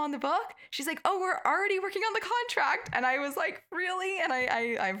offer on the book. She's like, oh, we're already working on the contract. And I was like, really? And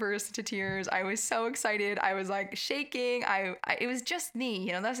I burst into tears. I was so excited. I was like shaking. It was just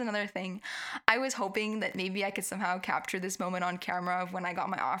me. That's another thing. I was hoping that maybe I could somehow capture this moment on camera of when I got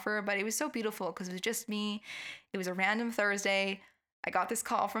my offer, but it was so beautiful because it was just me. It was a random Thursday. I got this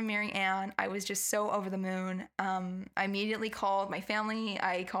call from Marianne. I was just so over the moon. I immediately called my family.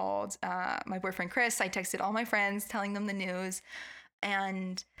 I called my boyfriend, Chris. I texted all my friends telling them the news.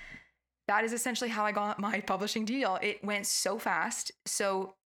 And that is essentially how I got my publishing deal. It went so fast.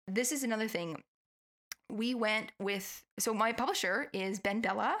 So this is another thing. So my publisher is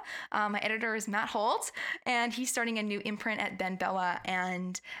BenBella. My editor is Matt Holt, and he's starting a new imprint at BenBella.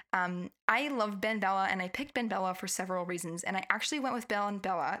 And I love BenBella, and I picked BenBella for several reasons. And I actually went with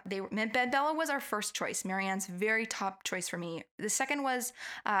BenBella. BenBella was our first choice, Marianne's very top choice for me. The second was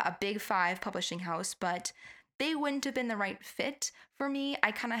a Big Five publishing house, but they wouldn't have been the right fit for me.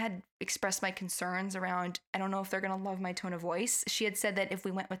 I kind of had expressed my concerns around, I don't know if they're going to love my tone of voice. She had said that if we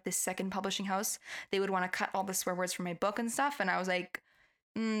went with this second publishing house, they would want to cut all the swear words from my book and stuff. And I was like,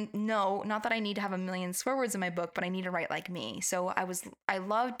 no, not that I need to have a million swear words in my book, but I need to write like me. So I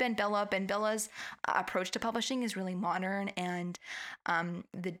loved BenBella. BenBella's approach to publishing is really modern, and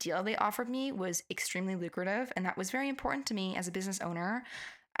the deal they offered me was extremely lucrative. And that was very important to me as a business owner.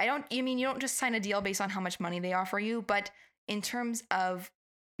 You don't just sign a deal based on how much money they offer you, but in terms of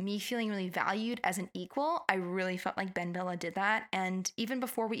me feeling really valued as an equal, I really felt like BenBella did that. And even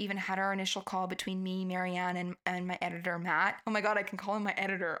before we even had our initial call between me, Marianne, and my editor, Matt, oh my God, I can call him my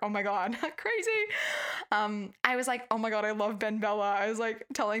editor. Oh my God, crazy. I was like, oh my God, I love BenBella. I was like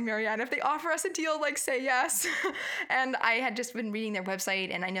telling Marianne, if they offer us a deal, like say yes. And I had just been reading their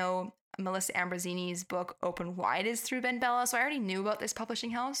website, and I know Melissa Ambrosini's book Open Wide is through BenBella, so I already knew about this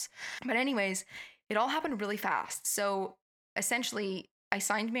publishing house. But anyways, it all happened really fast. So essentially, I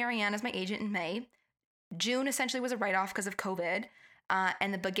signed Marianne as my agent in May. June essentially was a write-off because of COVID.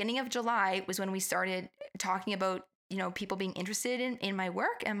 And the beginning of July was when we started talking about, people being interested in my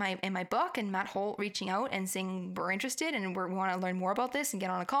work and my book, and Matt Holt reaching out and saying, we're interested and we want to learn more about this and get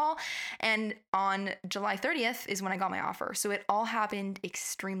on a call. And on July 30th is when I got my offer. So it all happened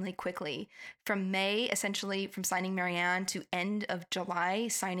extremely quickly. From May, essentially from signing Marianne, to end of July,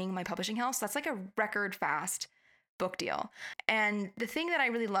 signing my publishing house. That's like a record fast book deal. And the thing that I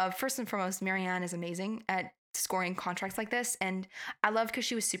really love, first and foremost, Marianne is amazing at scoring contracts like this. And I love because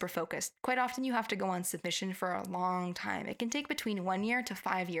she was super focused. Quite often you have to go on submission for a long time. It can take between 1 year to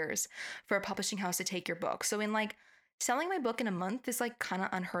 5 years for a publishing house to take your book. So in like selling my book in a month is like kind of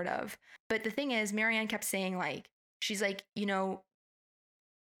unheard of. But the thing is, Marianne kept saying she's like,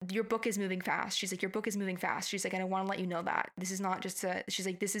 your book is moving fast. She's like, your book is moving fast. She's like, and I want to let you know that this is not just she's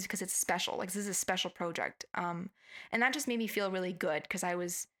like, this is because it's special. Like, this is a special project. And that just made me feel really good because I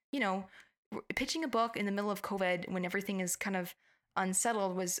was, pitching a book in the middle of COVID when everything is kind of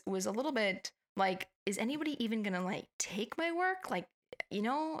unsettled was a little bit like, is anybody even gonna like take my work? Like,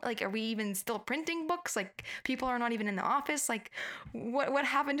 like, are we even still printing books? Like, people are not even in the office. Like, what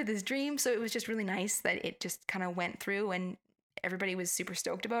happened to this dream? So it was just really nice that it just kind of went through and everybody was super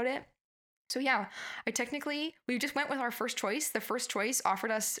stoked about it. So yeah, we just went with our first choice. The first choice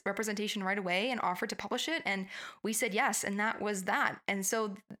offered us representation right away and offered to publish it. And we said yes. And that was that. And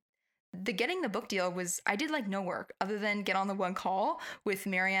so getting the book deal was, I did like no work other than get on the one call with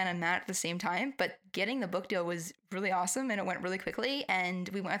Marianne and Matt at the same time. But getting the book deal was really awesome and it went really quickly. And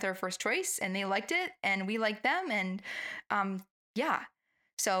we went with our first choice and they liked it and we liked them. And yeah.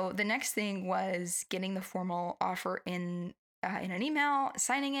 So the next thing was getting the formal offer in an email,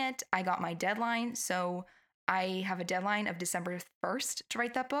 signing it. I got my deadline. So I have a deadline of December 1st to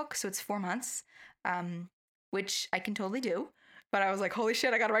write that book. So it's 4 months, which I can totally do. But I was like, holy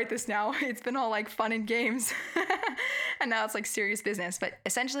shit, I got to write this now. It's been all like fun and games. And now it's like serious business. But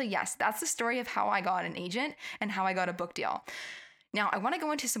essentially, yes, that's the story of how I got an agent and how I got a book deal. Now, I want to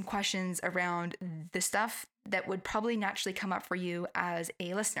go into some questions around the stuff that would probably naturally come up for you as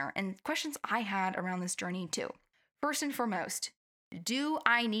a listener and questions I had around this journey too. First and foremost, do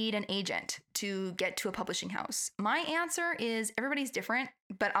I need an agent to get to a publishing house? My answer is everybody's different,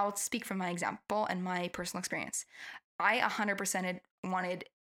 but I'll speak from my example and my personal experience. I 100% wanted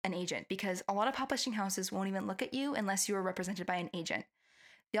an agent because a lot of publishing houses won't even look at you unless you are represented by an agent.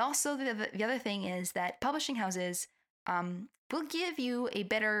 The other thing is that publishing houses will give you a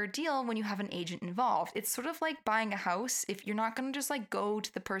better deal when you have an agent involved. It's sort of like buying a house. If you're not going to just like go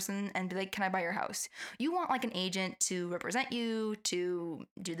to the person and be like, can I buy your house? You want like an agent to represent you, to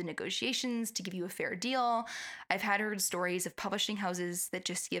do the negotiations, to give you a fair deal. I've heard stories of publishing houses that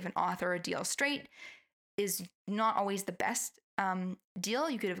just give an author a deal straight. Is not always the best deal.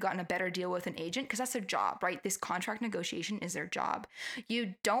 You could have gotten a better deal with an agent because that's their job, right? This contract negotiation is their job.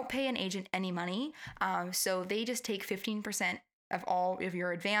 You don't pay an agent any money. So they just take 15% of all of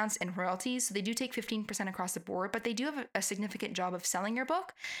your advance and royalties. So they do take 15% across the board, but they do have a significant job of selling your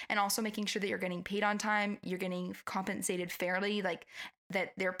book and also making sure that you're getting paid on time, you're getting compensated fairly, like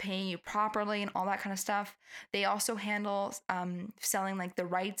that they're paying you properly and all that kind of stuff. They also handle selling like the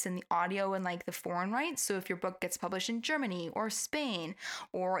rights and the audio and like the foreign rights. So if your book gets published in Germany or Spain,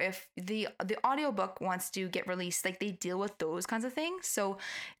 or if the audiobook wants to get released, like they deal with those kinds of things. So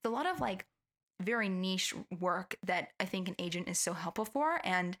it's a lot of like very niche work that I think an agent is so helpful for.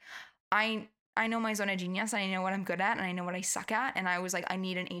 And I know my zone of genius, and I know what I'm good at, and I know what I suck at. And I was like, I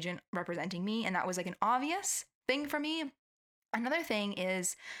need an agent representing me. And that was like an obvious thing for me. Another thing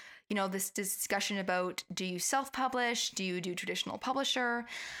is, this discussion about, do you self-publish? Do you do traditional publisher?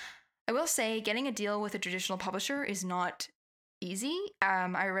 I will say getting a deal with a traditional publisher is not easy.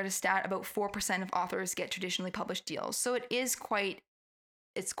 I read a stat about 4% of authors get traditionally published deals. So it's quite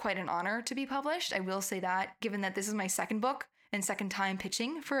an honor to be published. I will say that, given that this is my second book and second time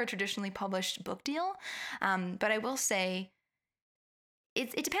pitching for a traditionally published book deal. But I will say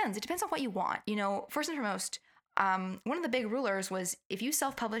it depends. It depends on what you want. First and foremost, one of the big rulers was if you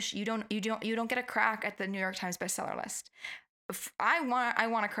self-publish, you don't get a crack at the New York Times bestseller list. I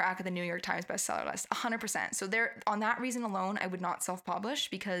want a crack at the New York Times bestseller list, 100%. So on that reason alone, I would not self-publish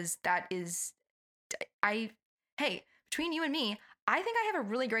because that is, between you and me, I think I have a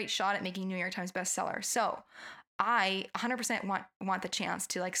really great shot at making New York Times bestseller. So I 100% want the chance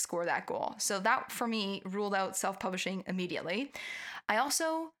to like score that goal. So that for me ruled out self-publishing immediately. I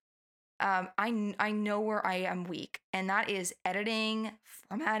also I know where I am weak, and that is editing,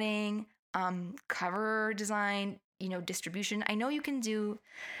 formatting, cover design, distribution. I know you can do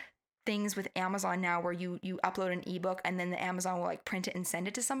things with Amazon now where you upload an ebook and then the Amazon will like print it and send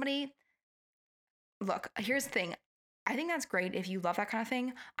it to somebody. Look, here's the thing. I think that's great if you love that kind of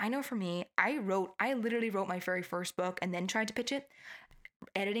thing. I know for me, I literally wrote my very first book and then tried to pitch it.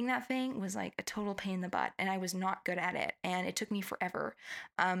 Editing that thing was like a total pain in the butt, and I was not good at it, and it took me forever.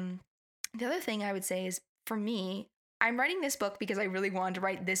 The other thing I would say is, for me, I'm writing this book because I really wanted to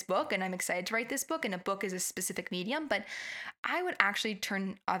write this book, and I'm excited to write this book, and a book is a specific medium, but I would actually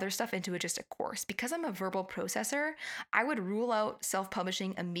turn other stuff into just a course. Because I'm a verbal processor, I would rule out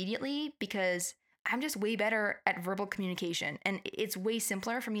self-publishing immediately because I'm just way better at verbal communication. And it's way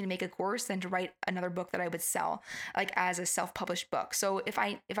simpler for me to make a course than to write another book that I would sell, like as a self-published book. So if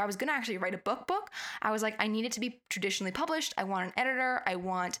I was going to actually write a book, I was like, I need it to be traditionally published. I want an editor. I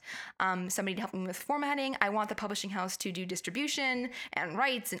want somebody to help me with formatting. I want the publishing house to do distribution and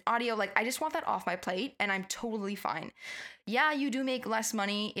rights and audio. Like, I just want that off my plate, and I'm totally fine. Yeah, you do make less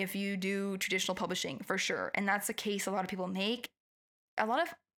money if you do traditional publishing, for sure. And that's the case a lot of people make. A lot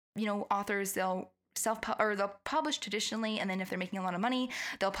of, authors, they'll publish traditionally, and then if they're making a lot of money,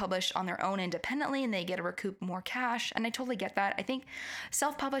 they'll publish on their own independently, and they get to recoup more cash. And I totally get that. I think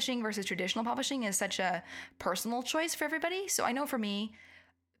self-publishing versus traditional publishing is such a personal choice for everybody. So I know for me,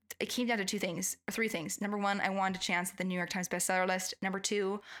 it came down to three things. Number one, I wanted a chance at the New York Times bestseller list. Number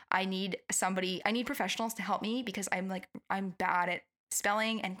two, I need professionals to help me, because I'm bad at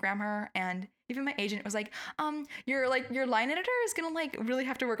spelling and grammar. And even my agent was like, your line editor is gonna really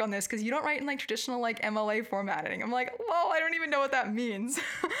have to work on this, because you don't write in traditional MLA formatting. I'm like, whoa, I don't even know what that means.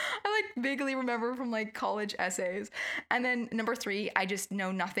 I vaguely remember from college essays. And then number three, I just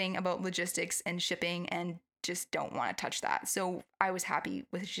know nothing about logistics and shipping, and just don't want to touch that. So I was happy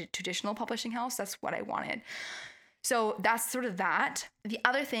with a traditional publishing house. That's what I wanted. So that's sort of that. The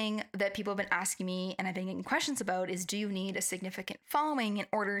other thing that people have been asking me, and I've been getting questions about, is do you need a significant following in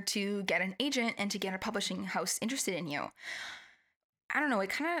order to get an agent and to get a publishing house interested in you? I don't know.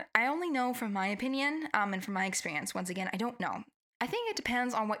 I only know from my opinion and from my experience. Once again, I don't know. I think it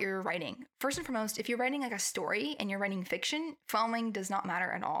depends on what you're writing. First and foremost, if you're writing a story and you're writing fiction, following does not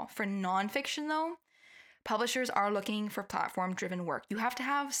matter at all. For nonfiction though, publishers are looking for platform-driven work. You have to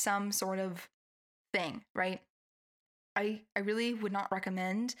have some sort of thing, right? I really would not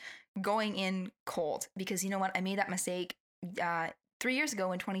recommend going in cold, because you know what? I made that mistake 3 years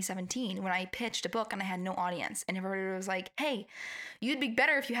ago in 2017 when I pitched a book and I had no audience. And everybody was like, hey, you'd be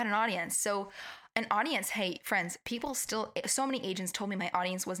better if you had an audience. So an audience, hey, friends, so many agents told me my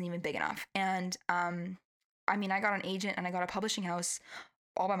audience wasn't even big enough. And I got an agent and I got a publishing house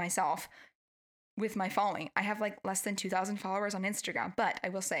all by myself with my following. I have less than 2,000 followers on Instagram, but I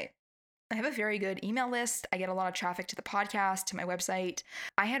will say I have a very good email list. I get a lot of traffic to the podcast, to my website.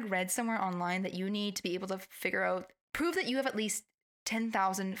 I had read somewhere online that you need to be able to prove that you have at least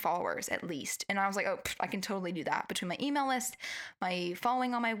 10,000 followers at least. And I was like, oh, I can totally do that between my email list, my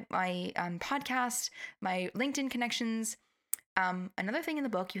following on my podcast, my LinkedIn connections. Another thing in the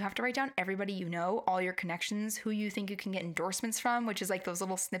book, you have to write down everybody you know, all your connections, who you think you can get endorsements from, which is those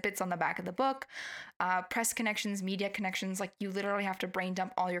little snippets on the back of the book, press connections, media connections. You literally have to brain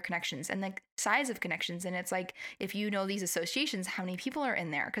dump all your connections and the size of connections. And it's if you know these associations, how many people are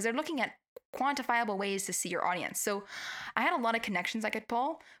in there? Because they're looking at quantifiable ways to see your audience. So I had a lot of connections I could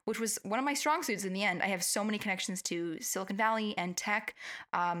pull, which was one of my strong suits in the end. I have so many connections to Silicon Valley and tech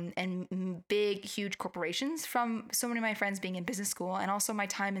and big, huge corporations from so many of my friends being in business school, and also my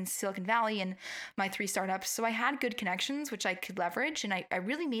time in Silicon Valley and my 3 startups. So I had good connections, which I could leverage. And I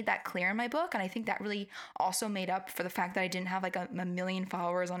really made that clear in my book. And I think that really also made up for the fact that I didn't have a million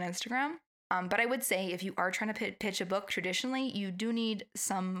followers on Instagram. But I would say if you are trying to pitch a book traditionally, you do need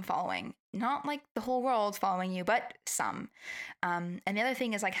some following. Not the whole world following you, but some. And the other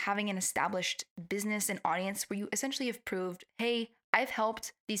thing is having an established business and audience where you essentially have proved, hey, I've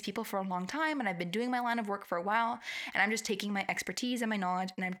helped these people for a long time and I've been doing my line of work for a while, and I'm just taking my expertise and my knowledge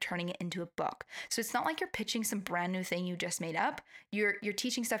and I'm turning it into a book. So it's not you're pitching some brand new thing you just made up. You're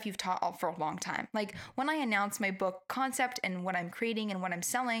teaching stuff you've taught all for a long time. When I announce my book concept and what I'm creating and what I'm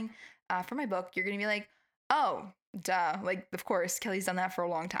selling, for my book, you're going to be like, oh, duh. Of course, Kelly's done that for a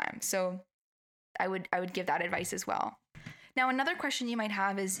long time. So I would give that advice as well. Now, another question you might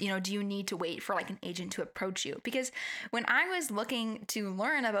have is, do you need to wait for an agent to approach you? Because when I was looking to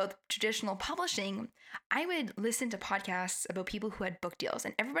learn about traditional publishing, I would listen to podcasts about people who had book deals,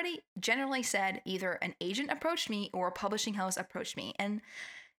 and everybody generally said either an agent approached me or a publishing house approached me. And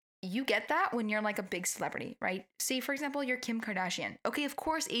you get that when you're a big celebrity, right? Say, for example, you're Kim Kardashian. Okay, of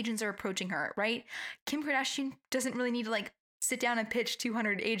course agents are approaching her, right? Kim Kardashian doesn't really need to sit down and pitch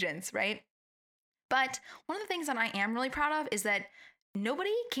 200 agents, right? But one of the things that I am really proud of is that nobody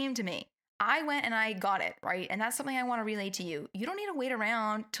came to me. I went and I got it, right? And that's something I want to relay to you. You don't need to wait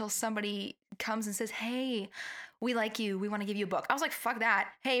around till somebody comes and says, hey, we like you. We want to give you a book. I was like, fuck that.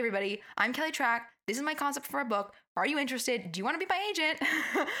 Hey, everybody, I'm Kelly Track. This is my concept for a book. Are you interested? Do you want to be my agent?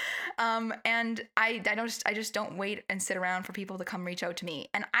 And I just don't wait and sit around for people to come reach out to me.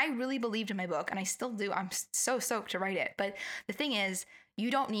 And I really believed in my book, and I still do. I'm so stoked to write it. But the thing is,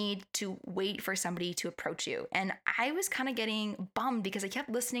 you don't need to wait for somebody to approach you. And I was kind of getting bummed because I kept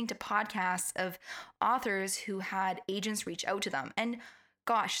listening to podcasts of authors who had agents reach out to them. And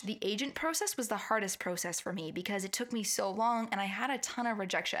Gosh, the agent process was the hardest process for me because it took me so long and I had a ton of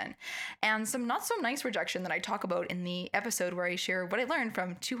rejection and some not so nice rejection that I talk about in the episode where I share what I learned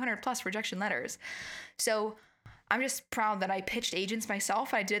from 200 plus rejection letters. So I'm just proud that I pitched agents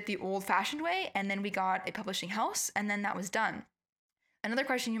myself. I did it the old fashioned way, and then we got a publishing house, and then that was done. Another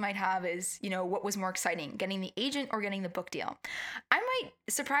question you might have is, what was more exciting, getting the agent or getting the book deal? I might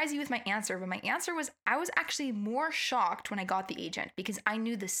surprise you with my answer, but my answer was I was actually more shocked when I got the agent because I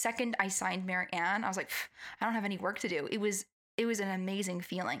knew the second I signed Marianne, I was like, I don't have any work to do. It was an amazing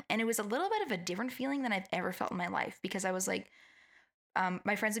feeling. And it was a little bit of a different feeling than I've ever felt in my life because I was like,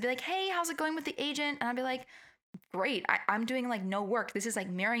 my friends would be like, hey, how's it going with the agent? And I'd be like, great. I'm doing like no work. This is like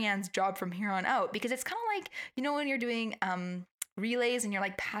Marianne's job from here on out because it's kind of like, when you're doing relays and you're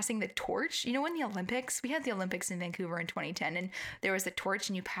like passing the torch. In the Olympics, we had the Olympics in Vancouver in 2010 and there was the torch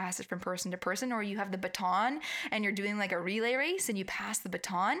and you pass it from person to person, or you have the baton and you're doing like a relay race and you pass the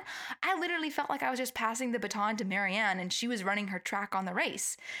baton. I literally felt like I was just passing the baton to Marianne and she was running her track on the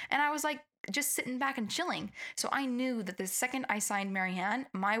race. And I was like, just sitting back and chilling. So I knew that the second I signed Marianne,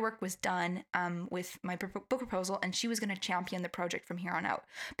 my work was done with my book proposal, and she was going to champion the project from here on out.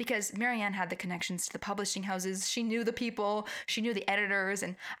 Because Marianne had the connections to the publishing houses, she knew the people, she knew the editors,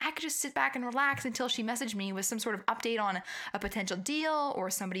 and I could just sit back and relax until she messaged me with some sort of update on a potential deal or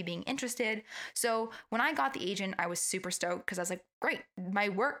somebody being interested. So when I got the agent, I was super stoked because I was like, great, my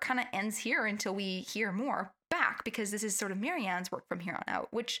work kind of ends here until we hear more back, because this is sort of Marianne's work from here on out,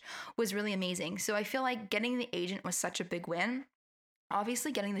 which was really amazing. So I feel like getting the agent was such a big win.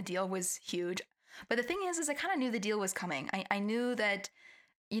 Obviously, getting the deal was huge. But the thing is I kind of knew the deal was coming. I knew that,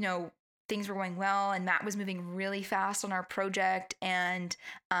 things were going well and Matt was moving really fast on our project, and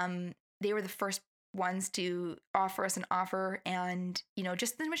they were the first ones to offer us an offer, and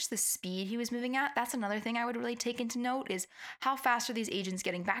just in which the speed he was moving at. That's another thing I would really take into note is how fast are these agents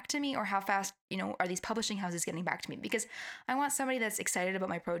getting back to me, or how fast are these publishing houses getting back to me, because I want somebody that's excited about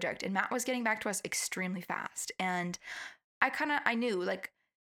my project. And Matt was getting back to us extremely fast, and I knew, like,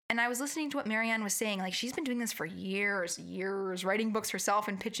 and I was listening to what Marianne was saying, like, she's been doing this for years, writing books herself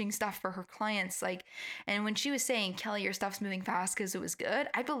and pitching stuff for her clients. Like, and when she was saying, Kelly, your stuff's moving fast because it was good,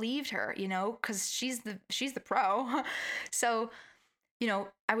 I believed her, because she's the pro. So,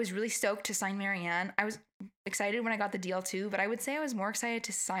 I was really stoked to sign Marianne. I was excited when I got the deal too, but I would say I was more excited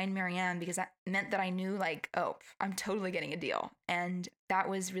to sign Marianne because that meant that I knew, like, oh, I'm totally getting a deal. And that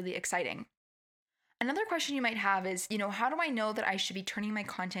was really exciting. Another question you might have is, how do I know that I should be turning my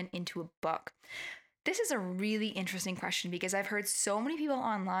content into a book? This is a really interesting question because I've heard so many people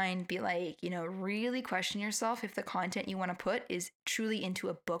online be like, really question yourself if the content you want to put is truly into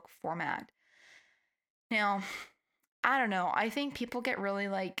a book format. Now, I don't know. I think people get really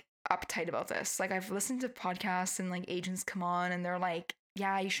like uptight about this. Like, I've listened to podcasts and like agents come on and they're like,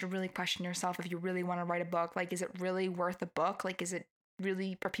 yeah, you should really question yourself if you really want to write a book. Like, is it really worth a book? Like,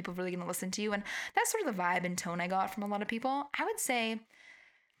 are people really going to listen to you? And that's sort of the vibe and tone I got from a lot of people. I would say,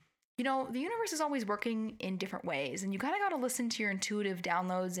 the universe is always working in different ways, and you kind of got to listen to your intuitive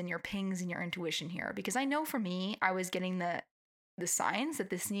downloads and your pings and your intuition here. Because I know for me, I was getting the signs that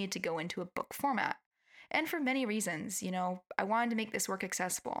this needed to go into a book format. And for many reasons, I wanted to make this work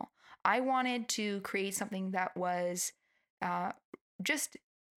accessible. I wanted to create something that was just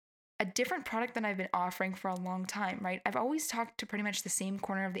a different product than I've been offering for a long time, right? I've always talked to pretty much the same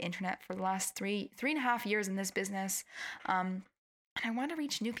corner of the internet for the last three and a half years in this business. And I wanted to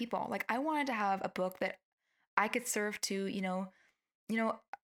reach new people. Like, I wanted to have a book that I could serve to,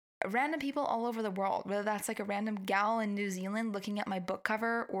 random people all over the world, whether that's like a random gal in New Zealand looking at my book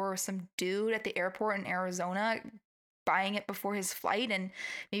cover, or some dude at the airport in Arizona buying it before his flight and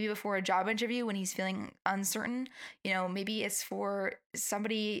maybe before a job interview when he's feeling uncertain. Maybe it's for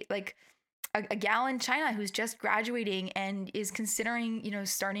somebody like a gal in China who's just graduating and is considering,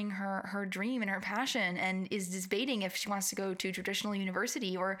 starting her dream and her passion, and is debating if she wants to go to traditional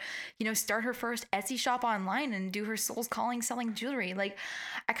university or, start her first Etsy shop online and do her soul's calling selling jewelry. Like,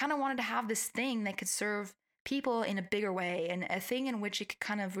 I kind of wanted to have this thing that could serve people in a bigger way, and a thing in which it could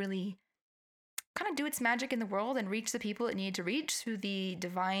kind of do its magic in the world and reach the people it needed to reach through the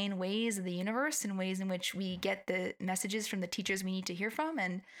divine ways of the universe and ways in which we get the messages from the teachers we need to hear from.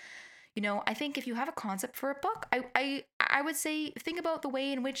 And, I think if you have a concept for a book, I would say think about the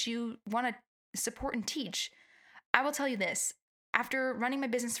way in which you want to support and teach. I will tell you this. After running my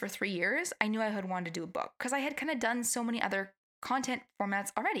business for 3 years, I knew I had wanted to do a book because I had kind of done so many other content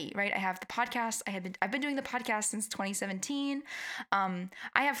formats already, right? I have the podcast. I've been doing the podcast since 2017. I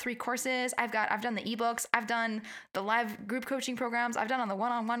have 3 courses. I've done the ebooks. I've done the live group coaching programs. I've done on the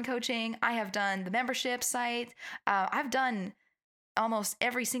one-on-one coaching. I have done the membership site. I've done almost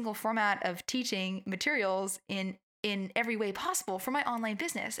every single format of teaching materials in every way possible for my online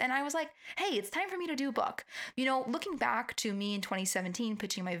business. And I was like, hey, it's time for me to do a book. Looking back to me in 2017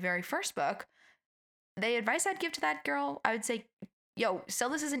 pitching my very first book, the advice I'd give to that girl, I would say, yo, sell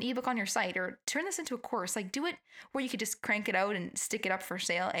this as an ebook on your site or turn this into a course. Like, do it where you could just crank it out and stick it up for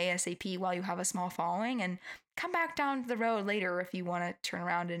sale ASAP while you have a small following, and come back down the road later if you want to turn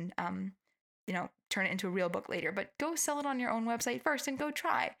around and turn it into a real book later. But go sell it on your own website first and go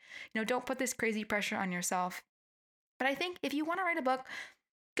try. Don't put this crazy pressure on yourself. But I think if you want to write a book,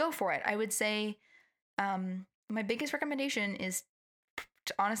 go for it. I would say my biggest recommendation is,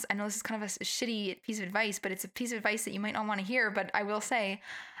 honest, I know this is kind of a shitty piece of advice, but it's a piece of advice that you might not want to hear, but I would say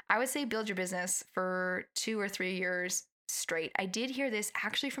build your business for 2 or 3 years straight. I did hear this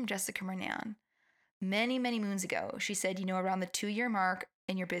actually from Jessica Mernan many, many moons ago. She said, around the 2-year mark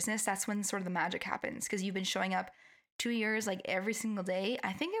in your business, that's when sort of the magic happens, because you've been showing up 2 years, like every single day.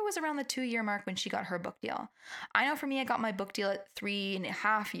 I think it was around the 2-year mark when she got her book deal. I know for me, I got my book deal at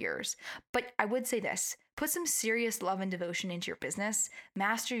 3.5 years, but I would say this: put some serious love and devotion into your business,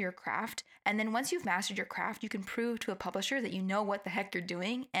 master your craft. And then once you've mastered your craft, you can prove to a publisher that you know what the heck you're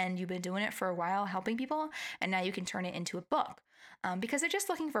doing and you've been doing it for a while, helping people. And now you can turn it into a book because they're just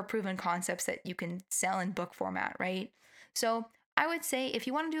looking for proven concepts that you can sell in book format, right? So I would say if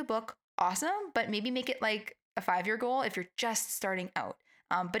you want to do a book, awesome, but maybe make it like a 5-year goal if you're just starting out.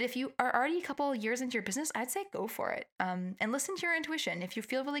 But if you are already a couple years into your business, I'd say go for it. And listen to your intuition. If you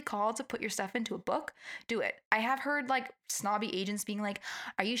feel really called to put your stuff into a book, do it. I have heard like snobby agents being like,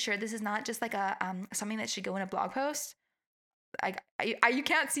 "Are you sure this is not just like a something that should go in a blog post?" You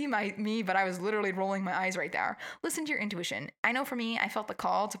can't see me, but I was literally rolling my eyes right there. Listen to your intuition. I know for me, I felt the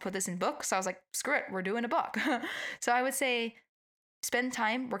call to put this in book, so I was like, screw it, we're doing a book. So I would say spend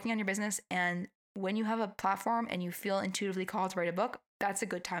time working on your business, and when you have a platform and you feel intuitively called to write a book, that's a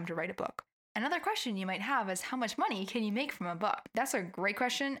good time to write a book. Another question you might have is, how much money can you make from a book? That's a great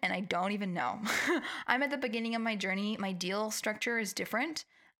question, and I don't even know. I'm at the beginning of my journey. My deal structure is different.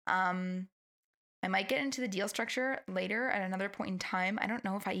 I might get into the deal structure later at another point in time. I don't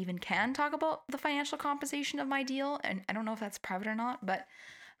know if I even can talk about the financial compensation of my deal, and I don't know if that's private or not, but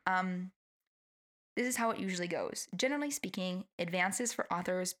this is how it usually goes. Generally speaking, advances for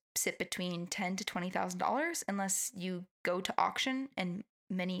authors sit between $10,000 to $20,000 unless you go to auction and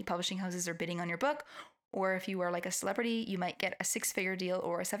many publishing houses are bidding on your book. Or if you are like a celebrity, you might get a 6-figure deal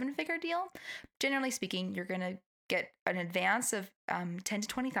or a 7-figure deal. Generally speaking, you're going to get an advance of $10,000 to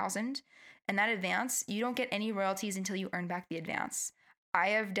 $20,000. And that advance, you don't get any royalties until you earn back the advance. I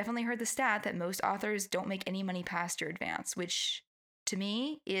have definitely heard the stat that most authors don't make any money past your advance, which to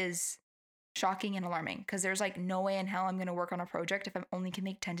me is shocking and alarming, because there's like no way in hell I'm going to work on a project if I only can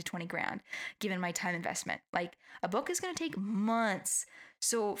make 10 to 20 grand given my time investment. Like, a book is going to take months.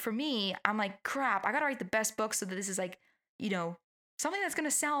 So for me, I'm like, crap, I got to write the best book so that this is like, something that's going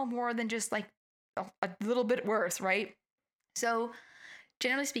to sell more than just like a little bit worth, right? So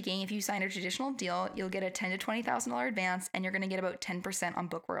generally speaking, if you sign a traditional deal, you'll get a $10,000 to $20,000 advance, and you're going to get about 10% on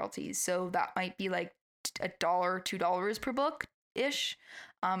book royalties. So that might be like $1, $2 per book ish.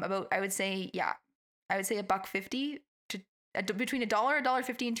 I would say $1.50 to between $1,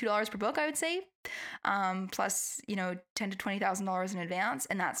 $1.50 and $2 per book, I would say. Plus, $10,000 to $20,000 in advance,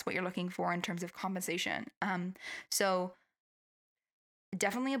 and that's what you're looking for in terms of compensation. So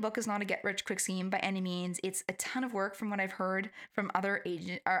definitely a book is not a get rich quick scheme by any means. It's a ton of work from what I've heard from other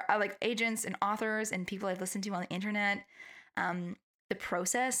agents and authors and people I've listened to on the internet. The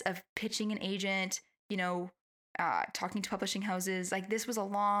process of pitching an agent, talking to publishing houses, like, this was a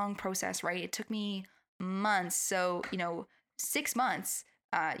long process, right? It took me months. So, 6 months,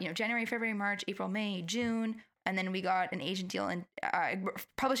 January, February, March, April, May, June. And then we got an agent deal and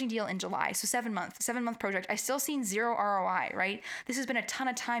publishing deal in July. So 7-month project. I still seen 0 ROI, right? This has been a ton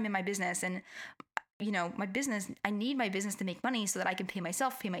of time in my business. And, I need my business to make money so that I can pay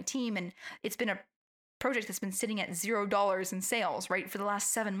myself, pay my team. And it's been a project that's been sitting at $0 in sales, right, for the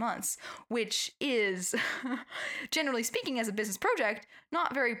last 7 months, which is, generally speaking, as a business project,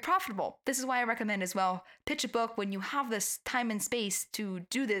 not very profitable. This is why I recommend as well, pitch a book when you have this time and space to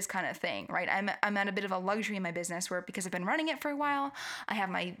do this kind of thing, right? I'm at a bit of a luxury in my business where, because I've been running it for a while, I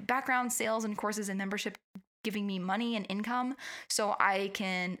have my background, sales and courses and membership giving me money and income, so I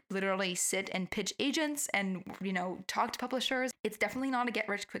can literally sit and pitch agents and, talk to publishers. It's definitely not a get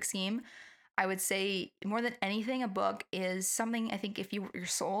rich quick scheme. I would say more than anything, a book is something, I think, if your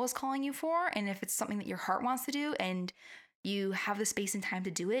soul is calling you for, and if it's something that your heart wants to do and you have the space and time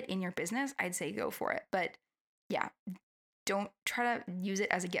to do it in your business, I'd say go for it. But yeah, don't try to use it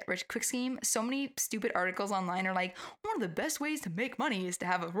as a get rich quick scheme. So many stupid articles online are like, one of the best ways to make money is to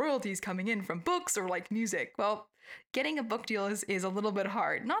have royalties coming in from books or like music. Well, getting a book deal is a little bit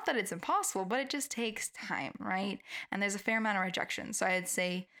hard. Not that it's impossible, but it just takes time, right? And there's a fair amount of rejection. So I'd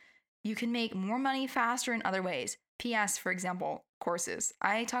say you can make more money faster in other ways. PS, for example, courses.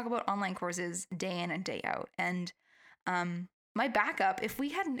 I talk about online courses day in and day out. And my backup, if we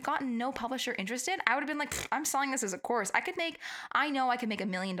had gotten no publisher interested, I would have been like, I'm selling this as a course. I know I could make $1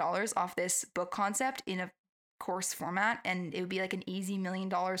 million off this book concept in a course format, and it would be like an easy $1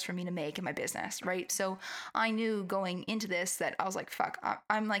 million for me to make in my business, right? So I knew going into this that I was like, fuck,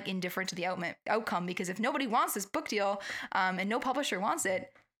 I'm like indifferent to the outcome, because if nobody wants this book deal and no publisher wants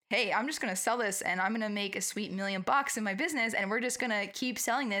it, hey, I'm just going to sell this and I'm going to make a sweet $1 million in my business, and we're just going to keep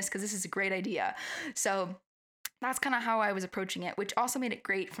selling this because this is a great idea. So that's kind of how I was approaching it, which also made it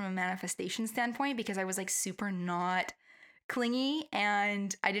great from a manifestation standpoint, because I was like super not clingy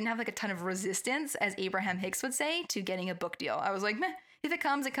and I didn't have like a ton of resistance, as Abraham Hicks would say, to getting a book deal. I was like, meh, if it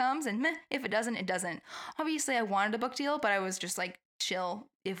comes, it comes, and meh, if it doesn't, it doesn't. Obviously, I wanted a book deal, but I was just like, chill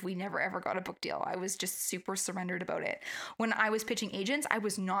if we never ever got a book deal. I was just super surrendered about it. When I was pitching agents, I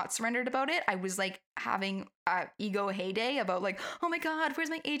was not surrendered about it. I was like having a ego heyday about like, oh my God, where's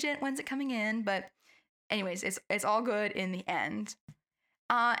my agent? When's it coming in? But anyways, it's all good in the end.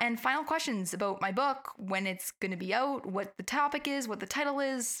 And final questions about my book, when it's going to be out, what the topic is, what the title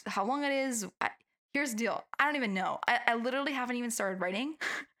is, how long it is. Here's the deal. I don't even know. I literally haven't even started writing.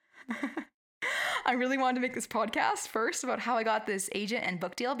 I really wanted to make this podcast first about how I got this agent and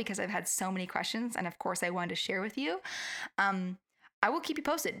book deal, because I've had so many questions, and of course I wanted to share with you. I will keep you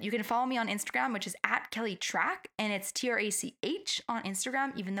posted. You can follow me on Instagram, which is @KellyTrack, and it's TRACH on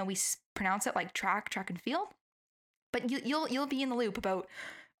Instagram, even though we pronounce it like track and field. But you'll be in the loop about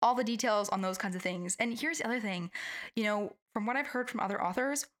all the details on those kinds of things. And here's the other thing, from what I've heard from other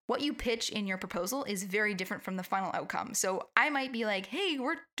authors, what you pitch in your proposal is very different from the final outcome. So I might be like, hey,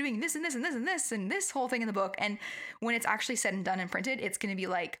 we're doing this and this and this and this and this whole thing in the book. And when it's actually said and done and printed, it's going to be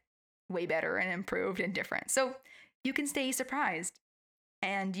like way better and improved and different. So you can stay surprised.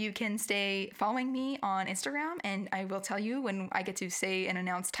 And you can stay following me on Instagram, and I will tell you when I get to say an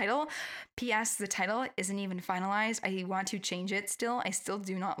announced title. PS, the title isn't even finalized. I want to change it still. I still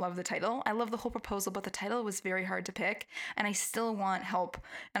do not love the title. I love the whole proposal, but the title was very hard to pick, and I still want help.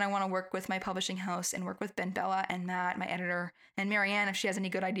 And I want to work with my publishing house and work with Ben Bella and Matt, my editor, and Marianne, if she has any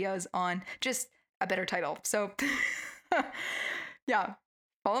good ideas on just a better title. So yeah,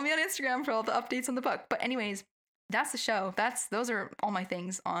 follow me on Instagram for all the updates on the book. But anyways, that's the show. Those are all my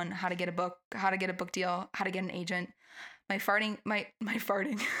things on how to get a book, how to get a book deal, how to get an agent. My farting.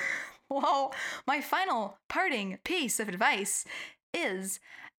 Whoa. My final parting piece of advice is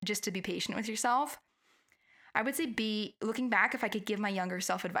just to be patient with yourself. I would say looking back, if I could give my younger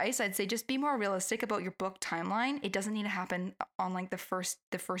self advice, I'd say just be more realistic about your book timeline. It doesn't need to happen on like the first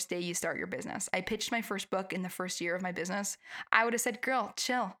day you start your business. I pitched my first book in the first year of my business. I would have said, girl,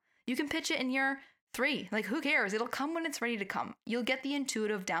 chill. You can pitch it in year 3. Like, who cares? It'll come when it's ready to come. You'll get the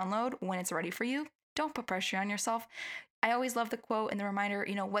intuitive download when it's ready for you. Don't put pressure on yourself. I always love the quote and the reminder,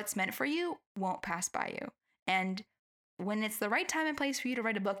 what's meant for you won't pass by you. And when it's the right time and place for you to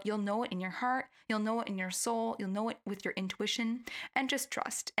write a book, you'll know it in your heart. You'll know it in your soul. You'll know it with your intuition, and just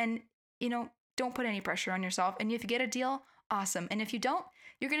trust. And, don't put any pressure on yourself. And if you get a deal, awesome. And if you don't,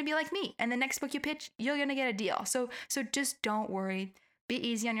 you're going to be like me. And the next book you pitch, you're going to get a deal. So just don't worry. Be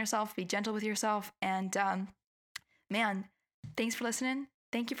easy on yourself, be gentle with yourself, and man, thanks for listening.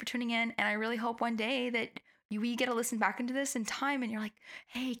 Thank you for tuning in, and I really hope one day that we get to listen back into this in time, and you're like,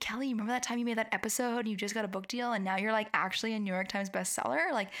 hey, Kelly, remember that time you made that episode and you just got a book deal, and now you're like actually a New York Times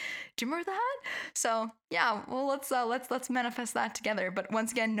bestseller? Like, do you remember that? So yeah, well, let's manifest that together. But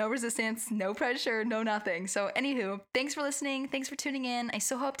once again, no resistance, no pressure, no nothing. So anywho, thanks for listening. Thanks for tuning in. I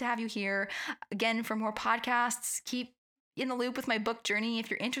so hope to have you here again for more podcasts. Keep in the loop with my book journey. If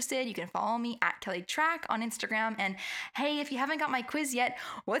you're interested, you can follow me @KellyTrack on Instagram. And hey, if you haven't got my quiz yet,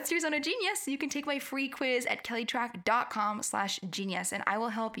 what's your zone of genius? You can take my free quiz at kellytrack.com/genius, and I will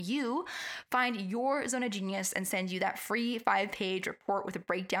help you find your zone of genius and send you that free 5-page report with a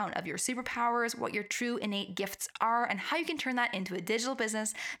breakdown of your superpowers, what your true innate gifts are, and how you can turn that into a digital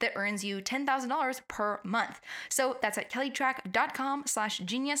business that earns you $10,000 per month. So that's at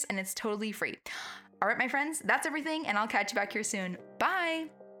kellytrack.com/genius, and it's totally free. All right, my friends, that's everything, and I'll catch you back here soon. Bye.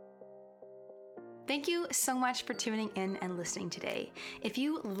 Thank you so much for tuning in and listening today. If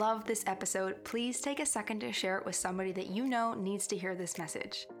you love this episode, please take a second to share it with somebody that you know needs to hear this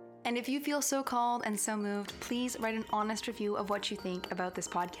message. And if you feel so called and so moved, please write an honest review of what you think about this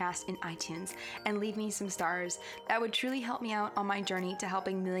podcast in iTunes and leave me some stars. That would truly help me out on my journey to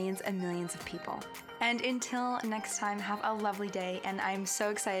helping millions and millions of people. And until next time, have a lovely day, and I'm so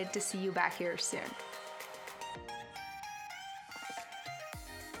excited to see you back here soon.